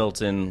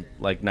built in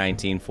like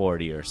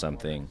 1940 or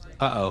something.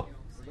 I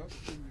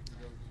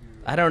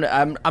don't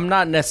know. I'm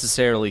not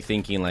necessarily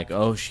thinking like,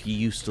 oh, she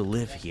used to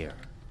live here.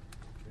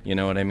 You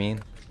know what I mean?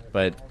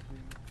 But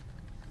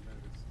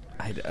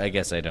I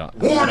guess I don't.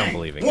 I don't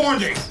believe in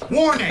ghosts.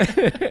 Warning!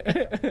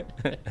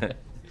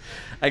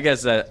 I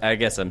guess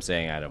I'm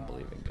saying I don't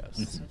believe in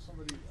ghosts.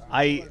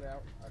 I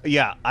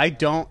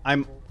don't.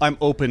 I'm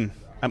open.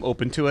 I'm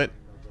open to it.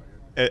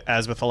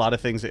 As with a lot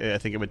of things, I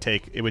think it would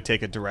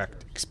take a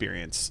direct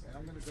experience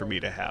for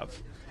me to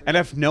have. And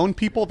I've known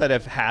people that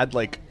have had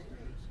like,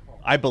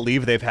 I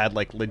believe they've had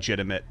like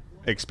legitimate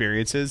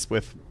experiences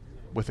with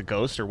with a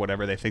ghost or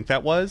whatever they think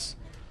that was.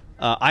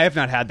 I have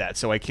not had that,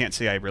 so I can't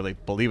say I really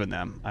believe in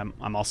them.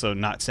 I'm also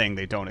not saying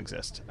they don't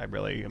exist. I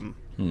really am.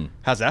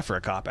 How's that for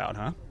a cop-out,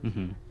 huh?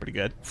 Mm-hmm. Pretty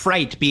good.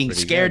 Fright, being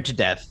scared to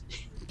death.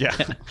 Yeah.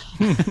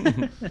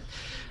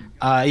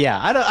 Yeah,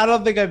 I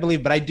don't think I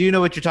believe, but I do know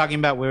what you're talking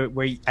about,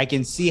 where I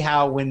can see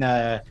how when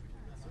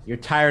you're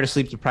tired or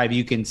sleep deprived,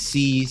 you can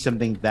see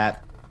something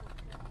that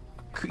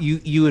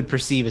you would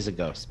perceive as a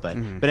ghost. But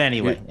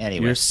anyway.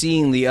 You're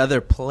seeing the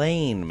other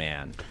plane,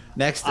 man.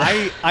 Next,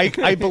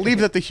 I believe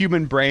that the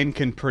human brain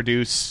can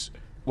produce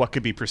what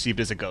could be perceived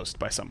as a ghost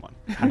by someone.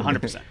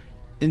 100%.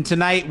 And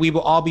tonight we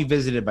will all be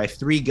visited by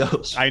 3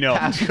 ghosts. I know.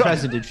 Past,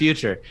 present, and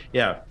future.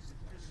 Yeah.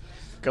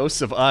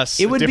 Ghosts of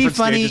us. It would different be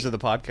funny, stages of the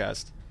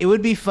podcast. It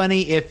would be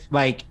funny if,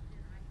 like,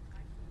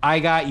 I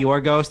got your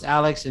ghost,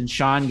 Alex, and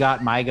Sean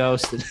got my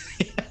ghost.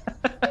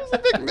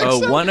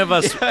 One of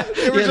us.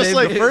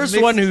 The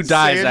first one who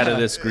dies out of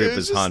this group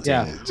is haunting.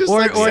 Yeah. Just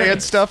or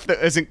saying stuff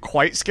that isn't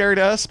quite scared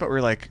us, but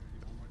we're like,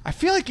 I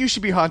feel like you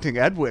should be haunting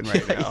Edwin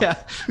right now.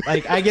 Yeah,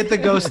 like I get the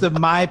ghost of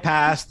my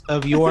past,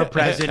 of your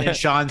present, and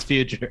Sean's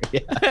future.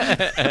 Yeah.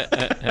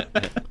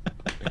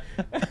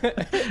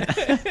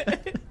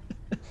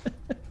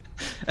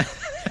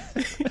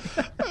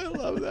 I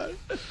love that.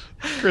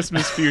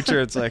 Christmas future.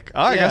 It's like,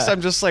 I guess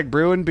I'm just like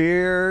brewing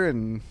beer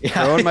and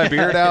throwing my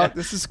beard out.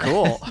 This is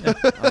cool.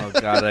 Oh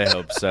God, I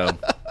hope so.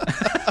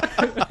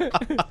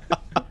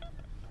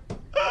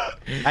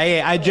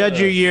 I judge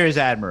your year as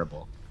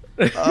admirable.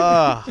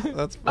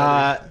 That's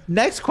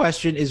next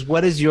question is,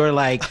 what is your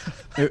like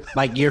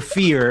your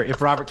fear?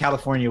 If Robert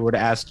California were to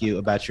ask you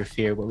about your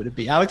fear, what would it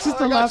be? Alex is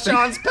still laughing.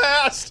 Sean's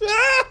past.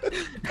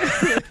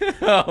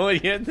 Oh, what are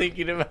you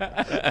thinking about?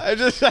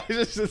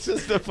 It's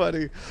just a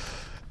funny.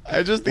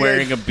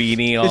 Wearing a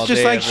beanie all day. It's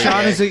just like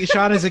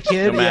Sean is a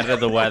kid. No matter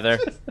the weather.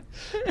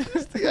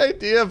 Just the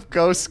idea of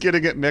ghosts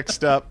getting it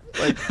mixed up,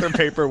 like their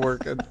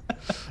paperwork, and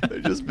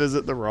they just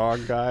visit the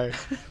wrong guy.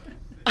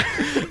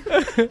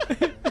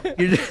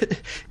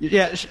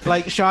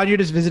 Like Sean, you're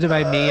just visited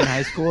by me in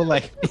high school.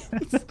 Like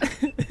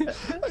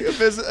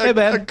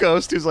a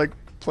ghost who's like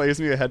plays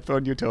me a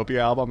Headphone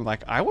Utopia album. I'm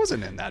like, I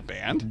wasn't in that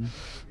band.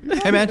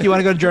 Hey man, do you want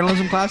to go to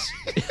journalism class?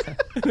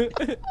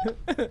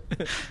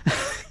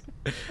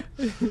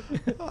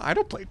 I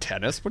don't play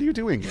tennis. What are you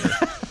doing here?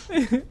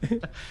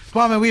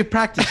 Come on, man, we have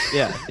practice.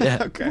 Yeah.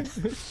 Okay.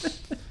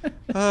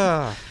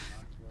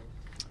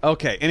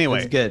 Okay. Anyway,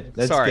 that's good.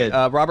 That's sorry.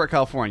 good. Robert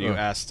California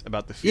asked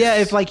about the fears. Yeah,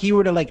 if like he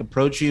were to like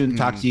approach you and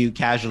talk to you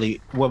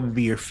casually, what would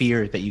be your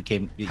fear that you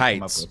came up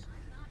Heights. with?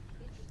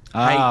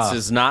 Heights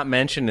is not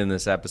mentioned in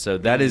this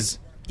episode. That is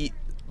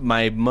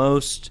my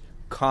most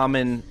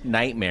common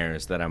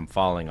nightmares, that I'm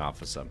falling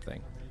off of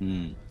something.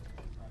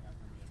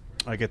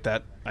 I get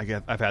that.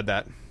 I've had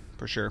that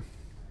for sure.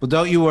 Well,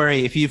 don't you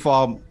worry. If you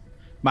fall,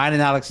 mine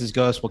and Alex's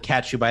ghost will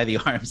catch you by the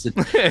arms and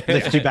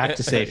lift you back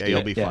to safety. Yeah,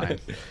 you'll be fine.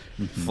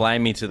 Fly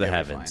me to the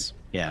heavens.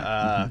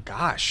 Yeah.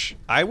 Gosh,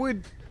 I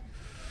would.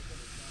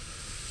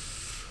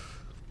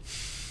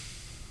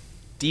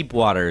 Deep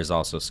water is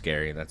also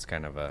scary. That's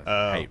kind of a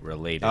height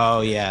related.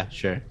 Oh yeah,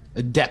 sure.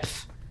 A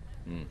depth.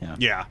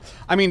 Yeah.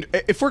 I mean,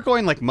 if we're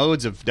going like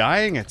modes of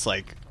dying, it's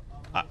like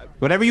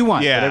whatever you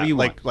want. Yeah, whatever you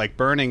want. Like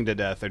burning to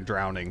death or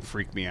drowning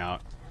freak me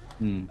out.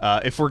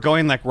 If we're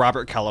going like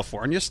Robert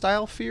California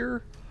style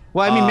fear.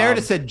 Well, I mean,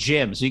 Meredith said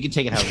gym, so you can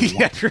take it however you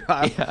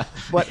want.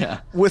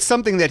 But with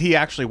something that he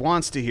actually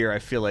wants to hear, I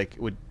feel like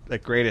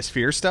greatest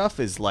fear stuff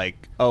is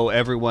like, oh,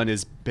 everyone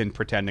has been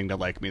pretending to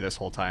like me this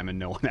whole time and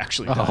no one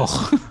actually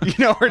does.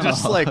 Or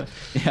just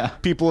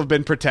people have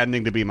been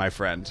pretending to be my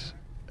friend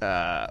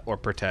or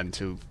pretend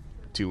to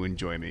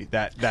enjoy me.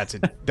 That's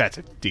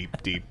a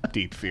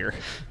deep fear.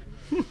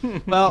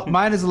 Well,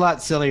 mine is a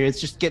lot sillier. It's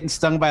just getting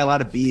stung by a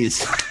lot of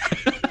bees.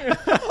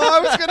 I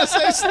was gonna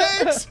say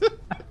snakes.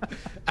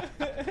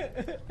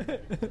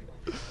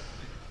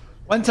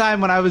 One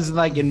time when I was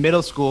like in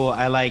middle school,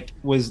 I like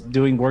was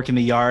doing work in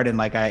the yard and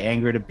like I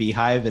angered a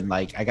beehive and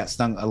like I got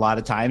stung a lot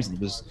of times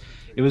and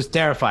it was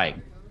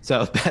terrifying.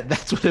 So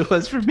that's what it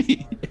was for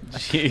me.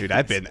 That's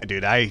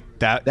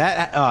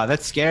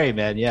scary,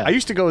 man. Yeah. I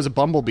used to go as a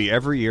bumblebee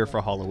every year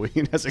for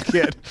Halloween as a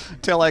kid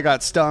till I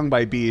got stung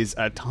by bees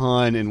a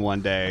ton in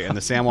one day in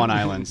the San Juan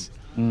Islands,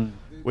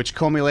 which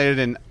culminated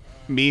in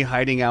me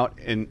hiding out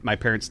in my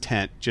parents'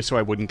 tent just so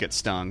I wouldn't get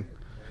stung.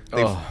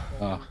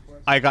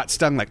 I got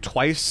stung like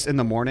twice in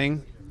the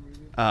morning,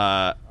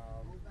 and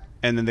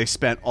then they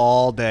spent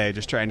all day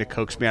just trying to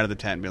coax me out of the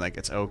tent and be like,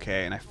 it's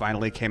okay. And I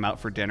finally came out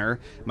for dinner.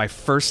 My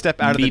first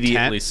step out of the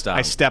tent, stung.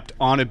 I stepped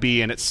on a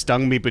bee and it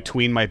stung me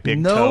between my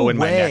big toe and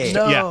my neck.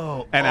 No.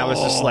 Yeah. And I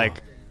was just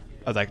like,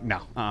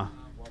 no,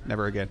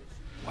 never again.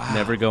 Wow.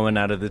 Never going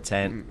out of the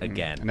tent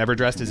again. I never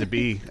dressed as a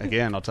bee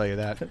again, I'll tell you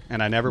that.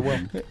 And I never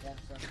will.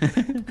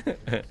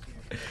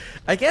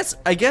 I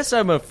guess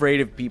I'm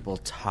afraid of people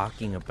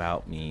talking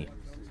about me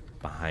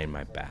behind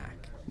my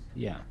back.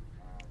 Yeah.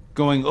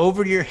 Going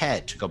over your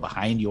head to go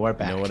behind your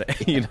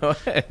back. You know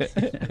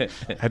what?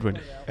 Edwin,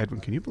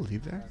 can you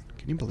believe that?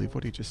 Can you believe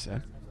what he just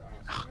said?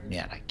 Oh,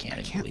 man, I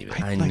can't believe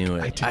it. I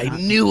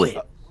knew it.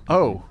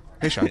 Oh,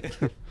 hey, Sean.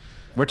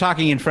 We're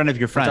talking in front of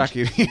your front.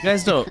 You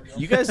guys don't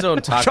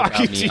talk about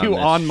me to you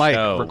on mic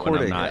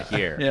recording. When I'm not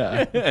here.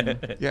 Yeah.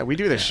 Yeah, we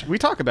do this. We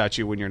talk about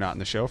you when you're not in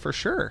the show for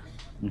sure.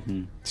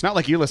 Mm-hmm. It's not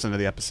like you listen to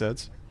the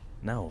episodes.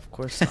 No, of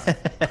course not.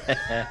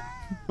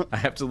 I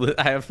have to.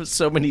 I have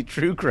so many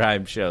true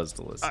crime shows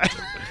to listen to.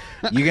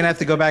 You're gonna have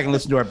to go back and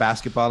listen to our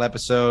basketball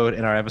episode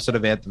and our episode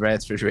of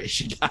Anthrax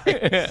Refrigeration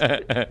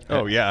Guys.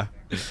 Oh yeah.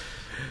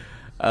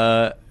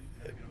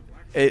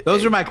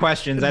 Those are my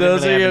questions. I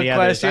didn't really have any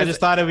others. I just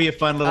thought it would be a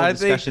fun little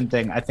discussion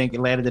thing. I think it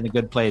landed in a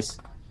good place.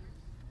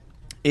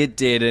 It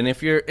did, and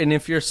if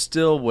you're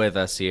still with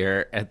us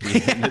here at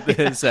the end of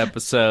this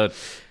episode,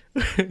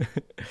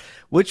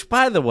 which,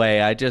 by the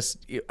way, I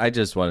just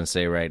want to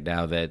say right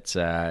now that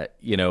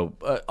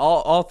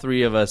all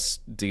three of us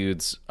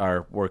dudes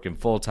are working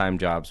full-time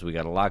jobs. We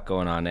got a lot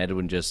going on.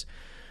 Edwin just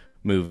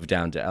moved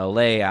down to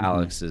LA.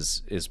 Alex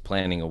is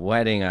planning a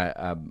wedding.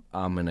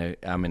 I'm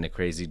in a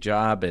crazy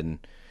job, and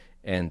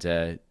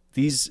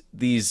these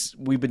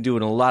we've been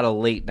doing a lot of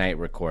late night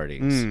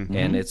recordings,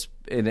 and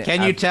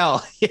can you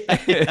tell?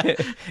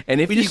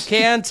 And if you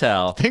can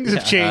tell, things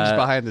have changed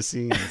behind the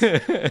scenes.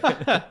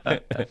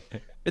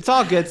 It's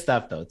all good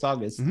stuff, though. It's all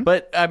good stuff.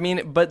 But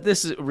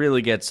this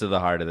really gets to the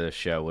heart of this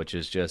show, which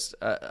is just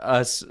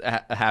us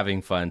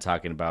having fun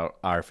talking about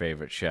our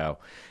favorite show,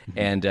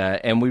 and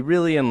we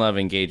really love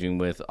engaging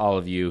with all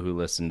of you who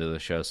listen to the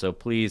show. So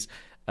please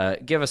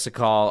give us a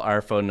call.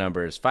 Our phone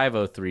number is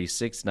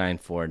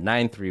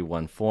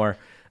 503-694-9314.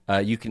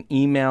 You can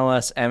email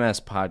us,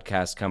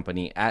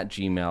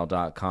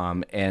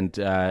 mspodcastcompany@gmail.com. And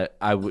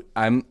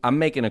I'm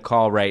making a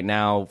call right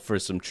now for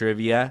some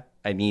trivia.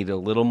 I need a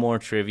little more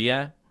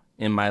trivia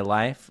in my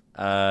life.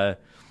 The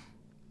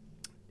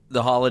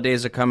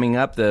holidays are coming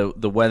up. The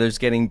weather's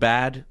getting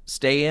bad.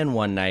 Stay in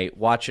one night,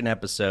 watch an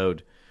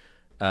episode,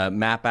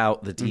 map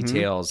out the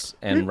details,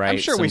 and write. I'm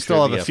sure some we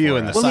still have a few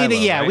in the silo.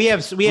 Right? we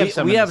have some. We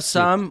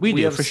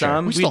do have for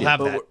some. sure. We still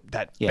have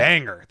that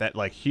banger. That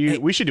huge.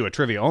 We should do a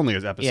trivia only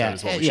episode.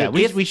 Is what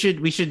we should.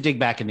 We should dig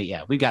back into.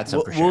 Yeah, we've got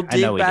some for sure. We'll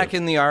dig back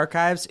in the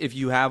archives. If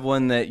you have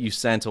one that you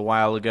sent a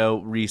while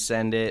ago,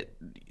 resend it.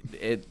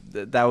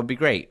 That would be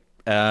great.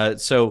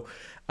 So.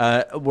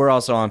 We're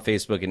also on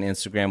Facebook and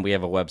Instagram. We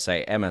have a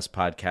website, MS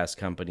Podcast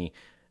Company.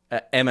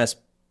 Website.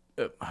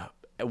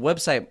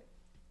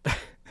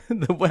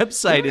 The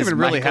website is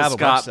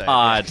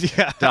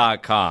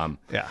michaelscottpod.com.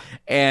 Yeah.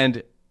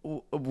 And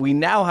we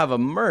now have a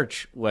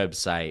merch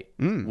website,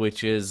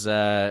 which is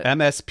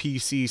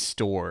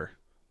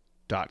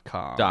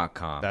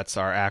mspcstore.com. That's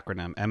our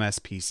acronym,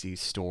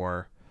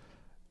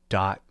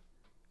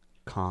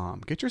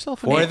 mspcstore.com. Get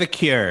yourself the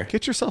cure.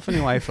 Get yourself a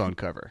new iPhone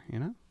cover, you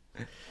know?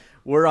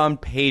 We're on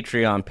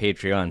Patreon,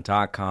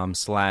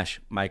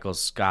 patreon.com/Michael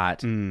Scott.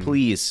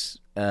 Please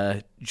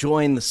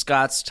join the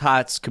Scott's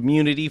Tots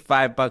community,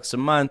 $5 a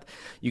month.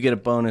 You get a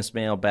bonus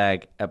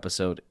mailbag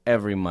episode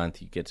every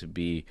month. You get to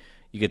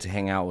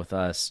hang out with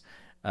us.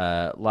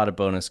 A lot of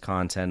bonus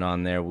content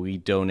on there. We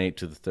donate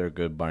to the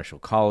Thurgood Marshall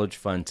College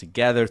Fund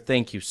together.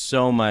 Thank you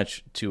so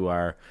much to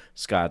our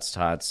Scott's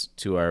Tots,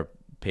 to our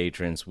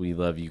patrons. We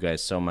love you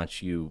guys so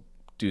much. You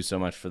do so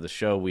much for the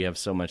show. We have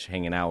so much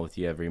hanging out with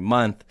you every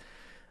month.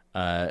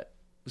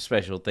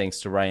 Special thanks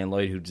to Ryan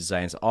Lloyd, who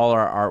designs all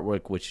our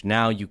artwork, which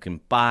now you can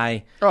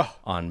buy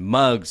on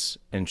mugs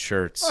and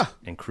shirts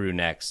and crew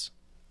necks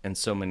and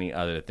so many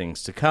other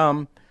things to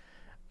come.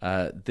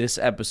 This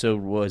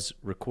episode was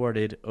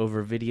recorded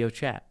over video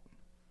chat.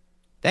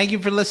 Thank you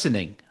for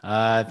listening.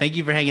 Thank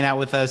you for hanging out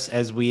with us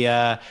as we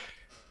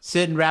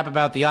sit and rap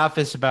about The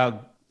Office,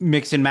 about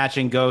mix and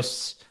matching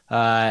ghosts,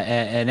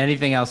 and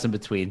anything else in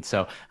between.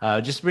 So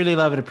just really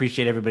love and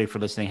appreciate everybody for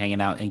listening, hanging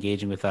out,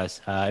 engaging with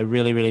us. It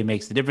really, really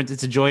makes the difference.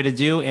 It's a joy to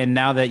do. And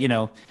now that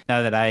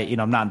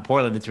I'm not in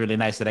Portland, it's really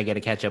nice that I get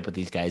to catch up with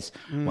these guys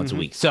once a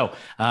week. So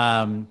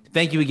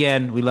thank you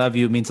again. We love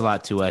you. It means a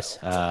lot to us.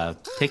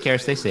 Take care.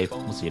 Stay safe.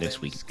 We'll see you next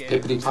week.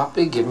 Pippity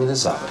Poppy, give me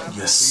this oven.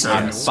 Yes, sir.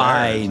 I'm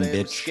fine,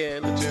 bitch.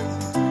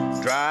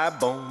 Dry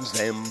bones,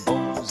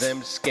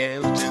 them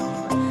skeleton.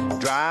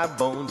 Dry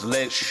bones,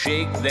 let's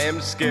shake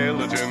them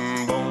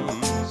skeleton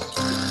bones.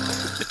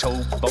 The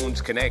toe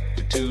bone's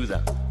connected to the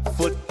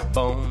foot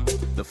bone.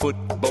 The foot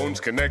bone's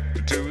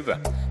connected to the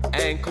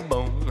ankle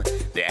bone.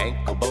 The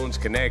ankle bone's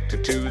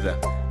connected to the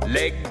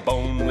leg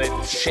bone.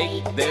 Let's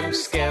shake them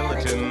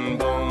skeleton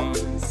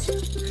bones.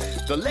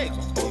 The leg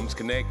bone's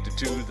connected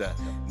to the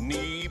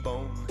knee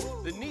bone.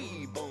 The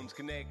knee bone's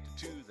connected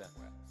to the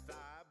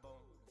thigh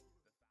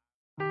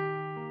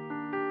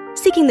bone.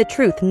 Seeking the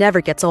truth never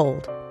gets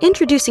old.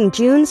 Introducing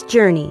June's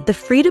Journey, the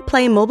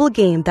free-to-play mobile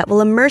game that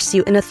will immerse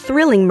you in a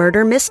thrilling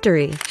murder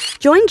mystery.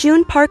 Join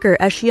June Parker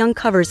as she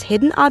uncovers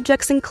hidden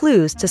objects and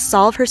clues to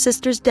solve her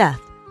sister's death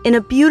in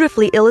a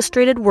beautifully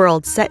illustrated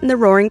world set in the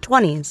Roaring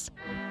 '20s.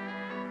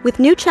 With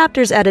new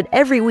chapters added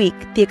every week,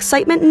 the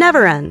excitement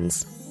never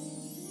ends.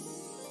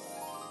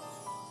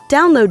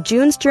 Download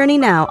June's Journey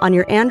now on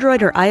your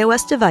Android or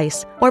iOS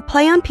device, or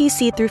play on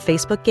PC through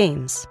Facebook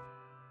Games.